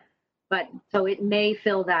required. But so it may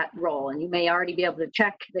fill that role, and you may already be able to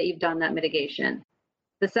check that you've done that mitigation.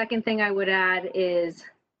 The second thing I would add is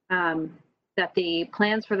that the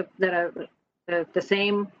plans for that are the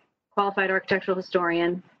same qualified architectural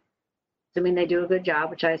historian, assuming they do a good job,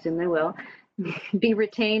 which I assume they will, be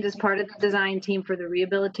retained as part of the design team for the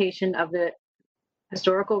rehabilitation of the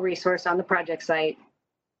historical resource on the project site,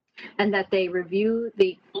 and that they review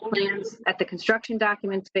the plans at the construction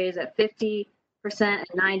documents phase at 50% and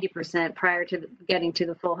 90% prior to getting to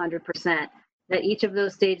the full 100%. That each of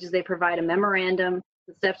those stages, they provide a memorandum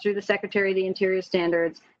that steps through the Secretary of the Interior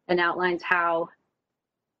standards and outlines how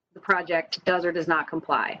the project does or does not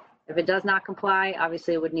comply. If it does not comply,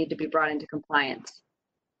 obviously it would need to be brought into compliance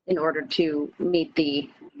in order to meet the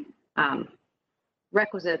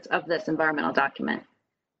requisites of this environmental document.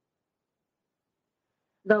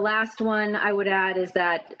 The last one I would add is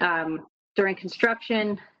that during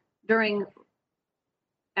construction,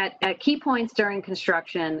 at key points during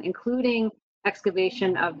construction, including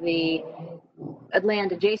excavation of the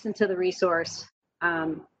land adjacent to the resource,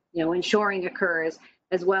 ensuring occurs,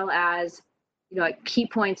 as well as, at key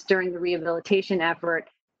points during the rehabilitation effort,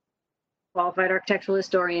 qualified architectural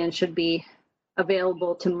historians should be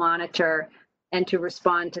available to monitor and to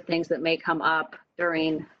respond to things that may come up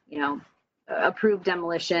during, approved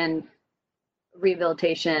demolition,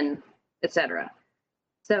 rehabilitation, etc.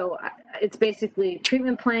 So it's basically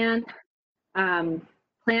treatment plan,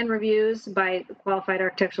 plan reviews by a qualified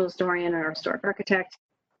architectural historian or historic architect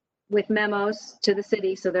with memos to the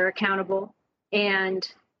city so they're accountable, and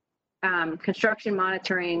construction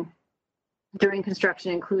monitoring during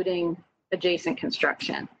construction, including adjacent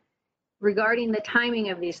construction. Regarding the timing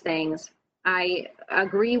of these things, I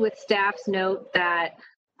agree with staff's note that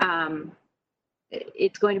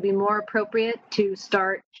it's going to be more appropriate to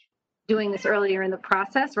start doing this earlier in the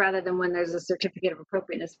process rather than when there's a certificate of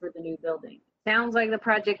appropriateness for the new building. Sounds like the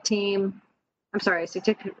project team,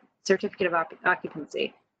 certificate of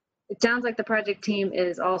occupancy. It sounds like the project team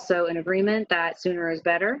is also in agreement that sooner is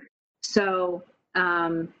better. So,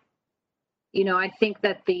 I think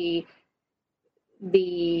that the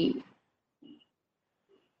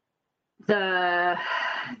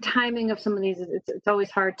timing of some of these, it's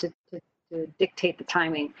always hard to dictate the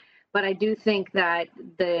timing, but I do think that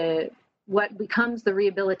what becomes the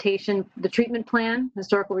rehabilitation, the treatment plan,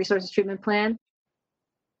 historical resources treatment plan,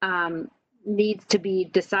 needs to be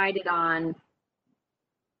decided on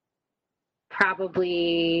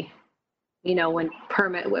probably,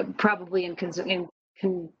 probably in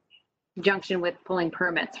conjunction with pulling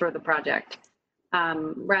permits for the project,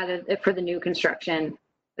 rather for the new construction,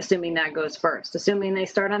 assuming that goes first. Assuming they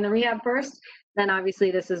start on the rehab first, then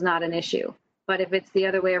obviously this is not an issue. But if it's the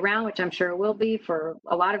other way around, which I'm sure it will be for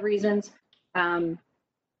a lot of reasons,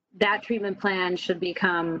 that treatment plan should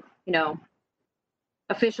become,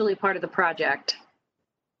 officially part of the project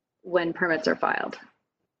when permits are filed.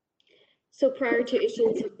 So prior to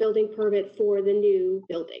issuance of building permit for the new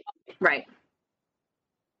building. Right.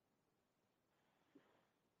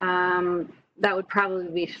 That would probably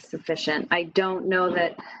be sufficient. I don't know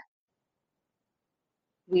that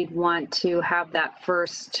we'd want to have that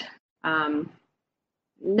first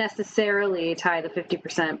necessarily tie the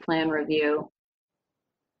 50% plan review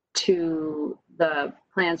to the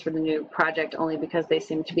plans for the new project, only because they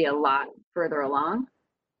seem to be a lot further along.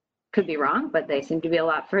 Could be wrong, but they seem to be a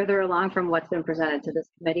lot further along from what's been presented to this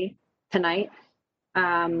committee tonight.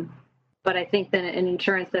 But I think that an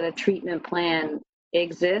assurance that a treatment plan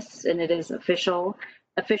exists and it is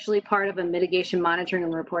officially part of a mitigation monitoring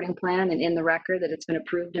and reporting plan, and in the record that it's been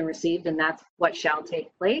approved and received, and that's what shall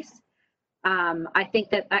take place. I think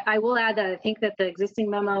that I will add that I think that the existing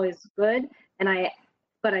memo is good,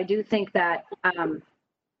 but I do think that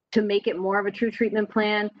to make it more of a true treatment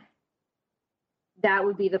plan, that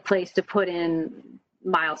would be the place to put in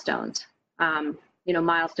milestones.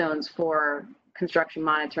 Milestones for construction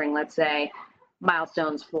monitoring, let's say,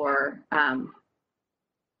 milestones for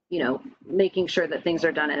making sure that things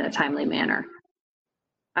are done in a timely manner.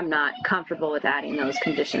 I'm not comfortable with adding those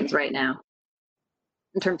conditions right now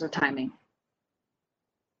in terms of timing.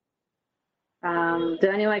 Do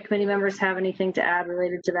any of my committee members have anything to add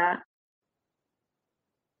related to that?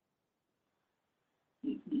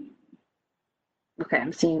 Okay,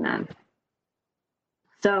 I'm seeing none.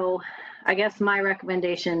 So I guess my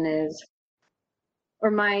recommendation is,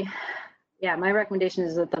 my recommendation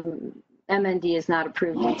is that the MND is not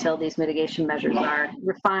approved until these mitigation measures are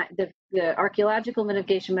refined, the archaeological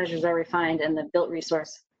mitigation measures are refined, and the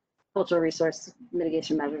cultural resource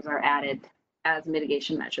mitigation measures are added as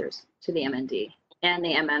mitigation measures to the MND and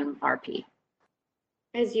the MMRP.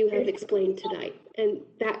 as you have explained tonight, and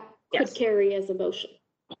that could Yes. carry as a motion.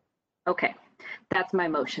 Okay, that's my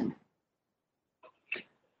motion.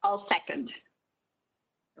 I'll second.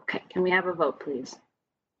 Okay, can we have a vote, please?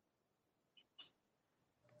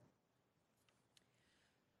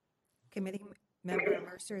 Committee Member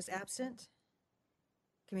Mercer is absent.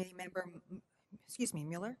 Committee Member,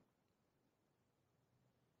 Mueller,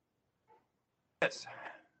 Yes.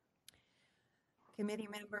 Committee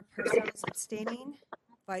Member Purcell is abstaining.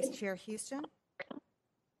 Vice Chair Houston,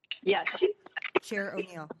 Yes. Chair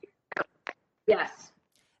O'Neill. Yes.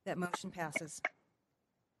 That motion passes.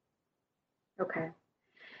 Okay.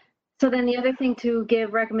 So then the other thing to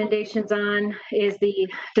give recommendations on is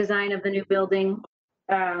the design of the new building.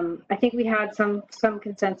 I think we had some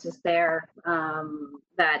consensus there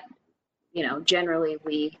that, you know, generally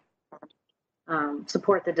we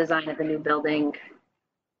support the design of the new building.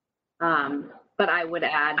 But I would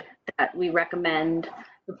add that we recommend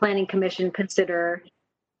the Planning Commission consider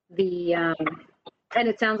the, and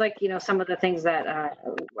it sounds like, you know, some of the things that are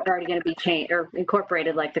already going to be changed or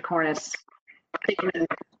incorporated, like the cornice,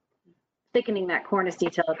 thickening that cornice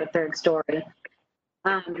detail at the third story.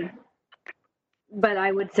 But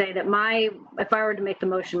I would say that if I were to make the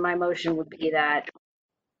motion, my motion would be that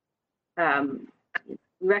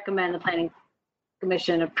recommend the Planning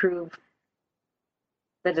Commission approve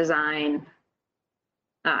the design,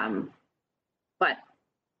 but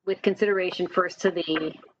with consideration first to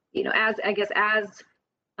the, you know, as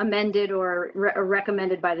amended or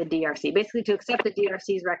recommended by the DRC, basically to accept the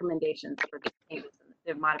DRC's recommendations for the changes and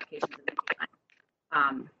the modifications of the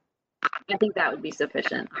design. I think that would be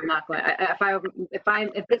sufficient. I'm not going,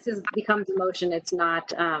 if this becomes a motion, it's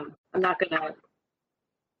not, I'm not going to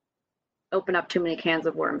open up too many cans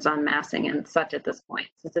of worms on massing and such at this point,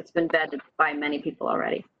 since it's been vetted by many people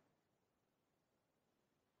already.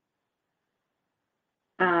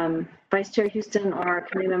 Vice Chair Houston or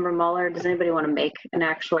Committee Member Mueller, does anybody want to make an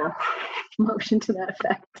actual motion to that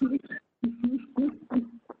effect?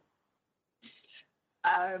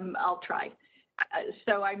 I'll try.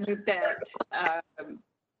 So I move that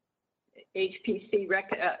HPC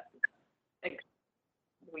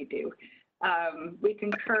we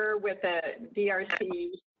concur with the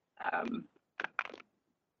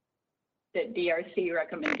DRC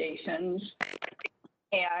recommendations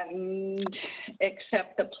and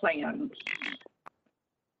accept the plans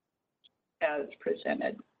as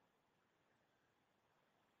presented.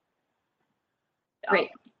 Great.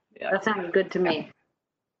 That sounds good to me.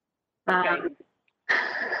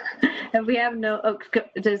 And we have no,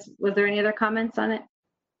 was there any other comments on it?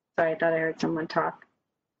 Sorry, I thought I heard someone talk.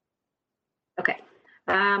 Okay.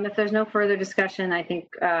 If there's no further discussion, I think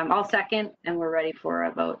I'll second and we're ready for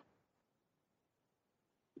a vote.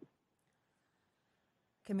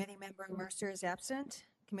 Committee Member Mercer is absent.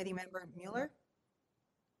 Committee Member Mueller,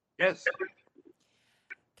 Yes.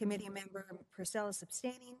 Committee Member Purcell is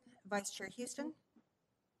abstaining. Vice Chair Houston,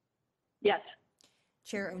 Yes.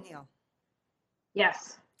 Chair O'Neill.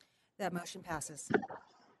 Yes. That motion passes.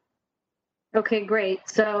 Okay, great.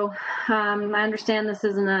 So I understand this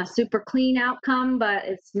isn't a super clean outcome, but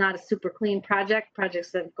it's not a super clean project.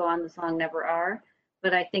 Projects that go on this long never are.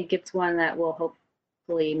 But I think it's one that will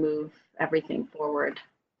hopefully move everything forward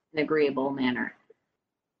in an agreeable manner.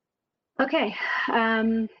 Okay.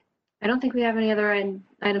 I don't think we have any other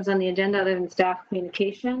items on the agenda other than staff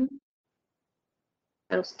communication.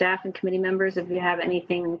 So staff and committee members, if you have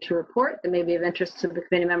anything to report that may be of interest to the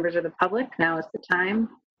committee members or the public, now is the time.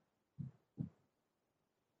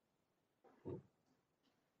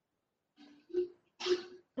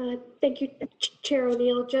 Thank you, Chair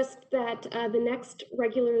O'Neill. Just that the next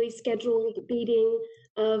regularly scheduled meeting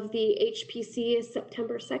of the HPC is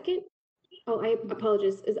September 2nd. Oh, I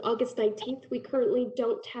apologize, is August 19th. We currently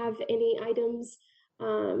don't have any items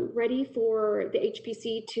ready for the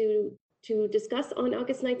HPC to discuss on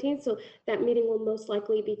August 19th, so that meeting will most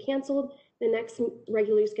likely be canceled. The next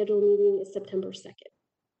regularly scheduled meeting is September 2nd.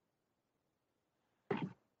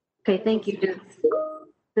 Okay, thank you.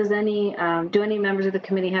 Does any, do any members of the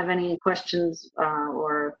committee have any questions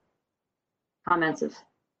or comments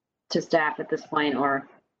to staff at this point, or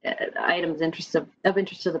items of interest to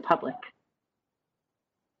the public?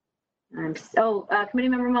 Committee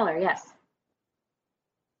Member Mueller, yes.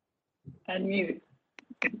 Unmute.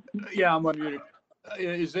 Yeah, I'm unmuted.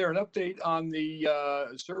 Is there an update on the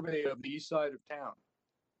survey of the east side of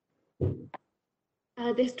town?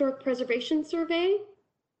 The Historic Preservation Survey?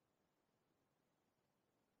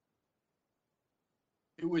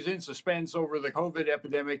 It was in suspense over the COVID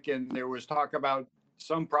epidemic, and there was talk about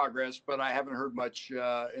some progress, but I haven't heard much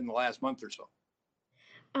in the last month or so.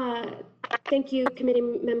 Thank you, Committee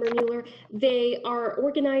Member Mueller. They are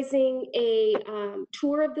organizing a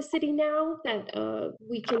tour of the city now that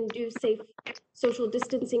we can do safe social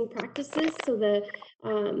distancing practices. So the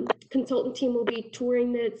consultant team will be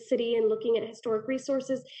touring the city and looking at historic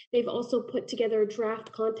resources. They've also put together a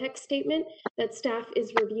draft context statement that staff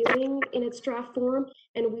is reviewing in its draft form,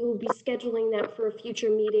 and we will be scheduling that for a future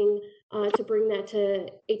meeting to bring that to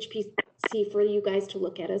HPC for you guys to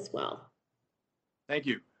look at as well. Thank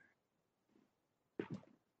you.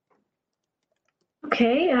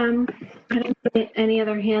 Okay, I don't see any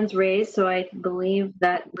other hands raised, so I believe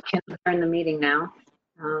that we can adjourn the meeting now.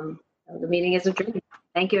 The meeting is adjourned.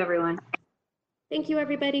 Thank you, everyone. Thank you,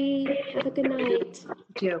 everybody. Have a good night. You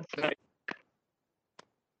too. Good night.